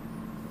something?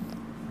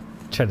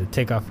 Try to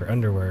take off her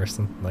underwear or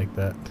something like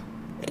that.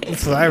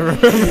 That's what I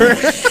remember.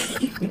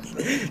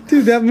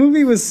 Dude, that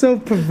movie was so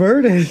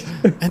perverted.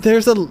 And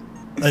there's a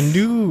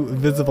new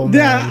Invisible Man.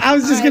 Yeah, I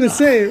was just going to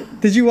say,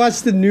 did you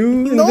watch the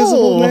new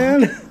Invisible Man?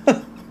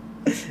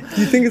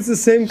 Do you think it's the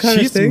same kind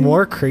of thing? She's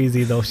more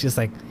crazy, though. She's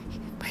like,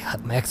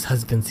 my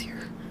ex-husband's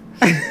here.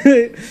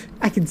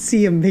 I can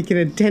see him making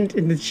a dent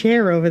in the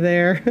chair over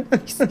there.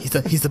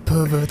 He's a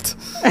pervert.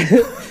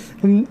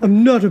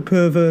 I'm not a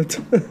pervert.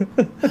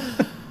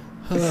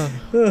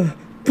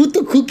 Put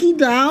the cookie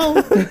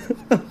down.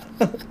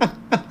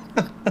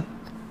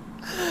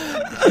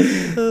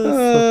 So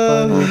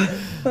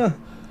funny.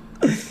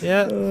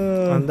 Yeah.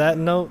 On that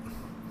note,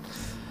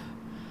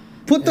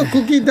 put the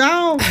cookie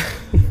down.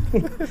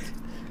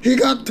 He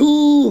got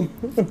two.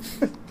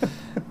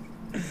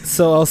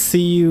 So I'll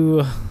see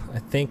you. I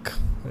think.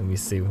 Let me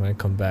see when I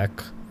come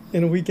back.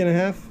 In a week and a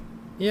half.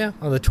 Yeah,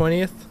 on the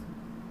 20th,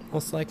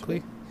 most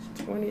likely.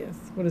 20th.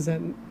 What is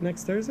that?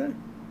 Next Thursday?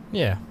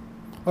 Yeah.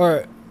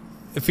 Or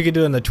if we could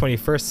do it on the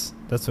 21st,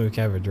 That's when we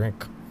can have a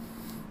drink.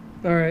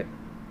 All right.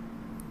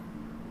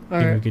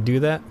 Think we could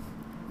do that?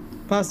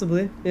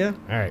 Possibly, yeah.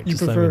 All right. You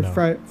just let me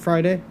prefer know.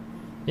 Friday?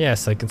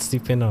 Yes, I can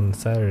sleep in on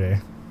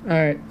Saturday. All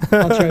right.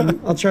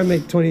 I'll try to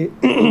make 20.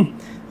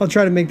 I'll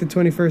try to make the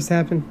 21st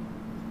happen.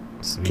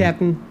 Sweet.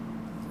 Captain.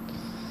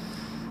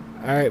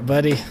 All right,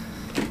 buddy.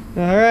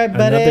 All right,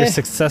 buddy. Another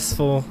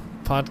successful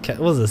podcast.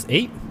 What was this,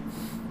 8?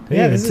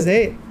 Yeah, this is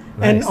 8. Nice.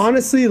 And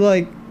honestly,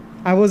 like,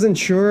 I wasn't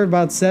sure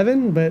about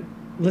 7, but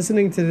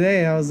listening to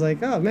today, I was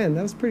like, oh man,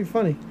 that was pretty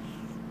funny.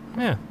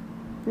 Yeah.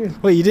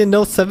 Wait, you didn't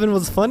know 7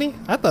 was funny?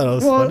 I thought it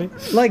was funny.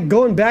 Like,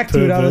 going back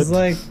to it, I was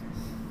like,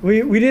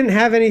 we didn't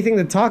have anything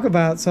to talk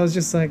about, so I was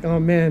just like, oh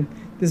man,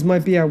 this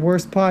might be our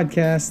worst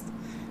podcast.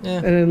 Yeah.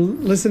 And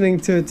then listening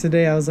to it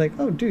today, I was like,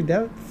 oh dude,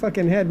 that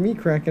fucking had me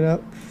cracking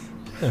up.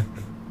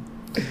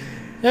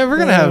 Yeah, we're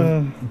gonna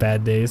have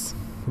bad days,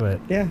 but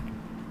yeah,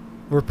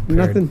 we're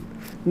prepared.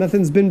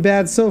 Nothing's been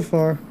bad so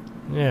far.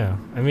 Yeah,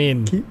 I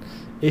mean,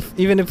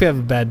 even if we have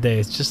a bad day,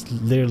 it's just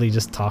literally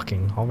just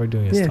talking. All we're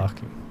doing is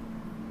talking.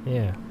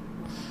 Yeah.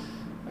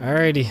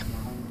 Alrighty.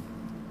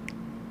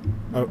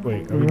 Oh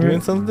wait, are we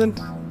doing something?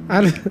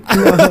 I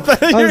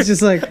was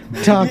just like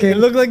talking. It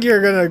looked like you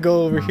were gonna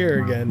go over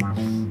here again.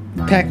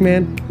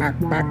 Pac-Man. All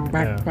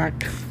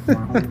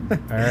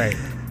right.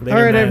 Later,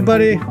 all right, man.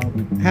 everybody.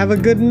 Have a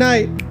good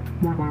night.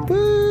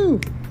 Woo!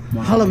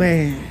 Holla,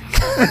 man.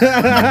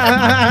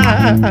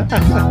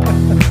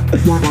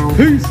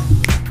 Peace.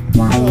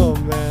 Oh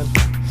man.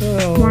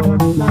 Oh,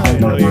 I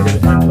know you're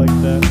gonna end like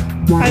that.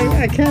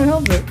 I can't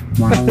help it.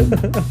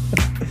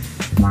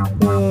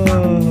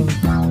 Oh,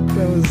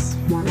 that was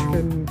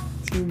freaking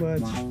too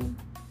much.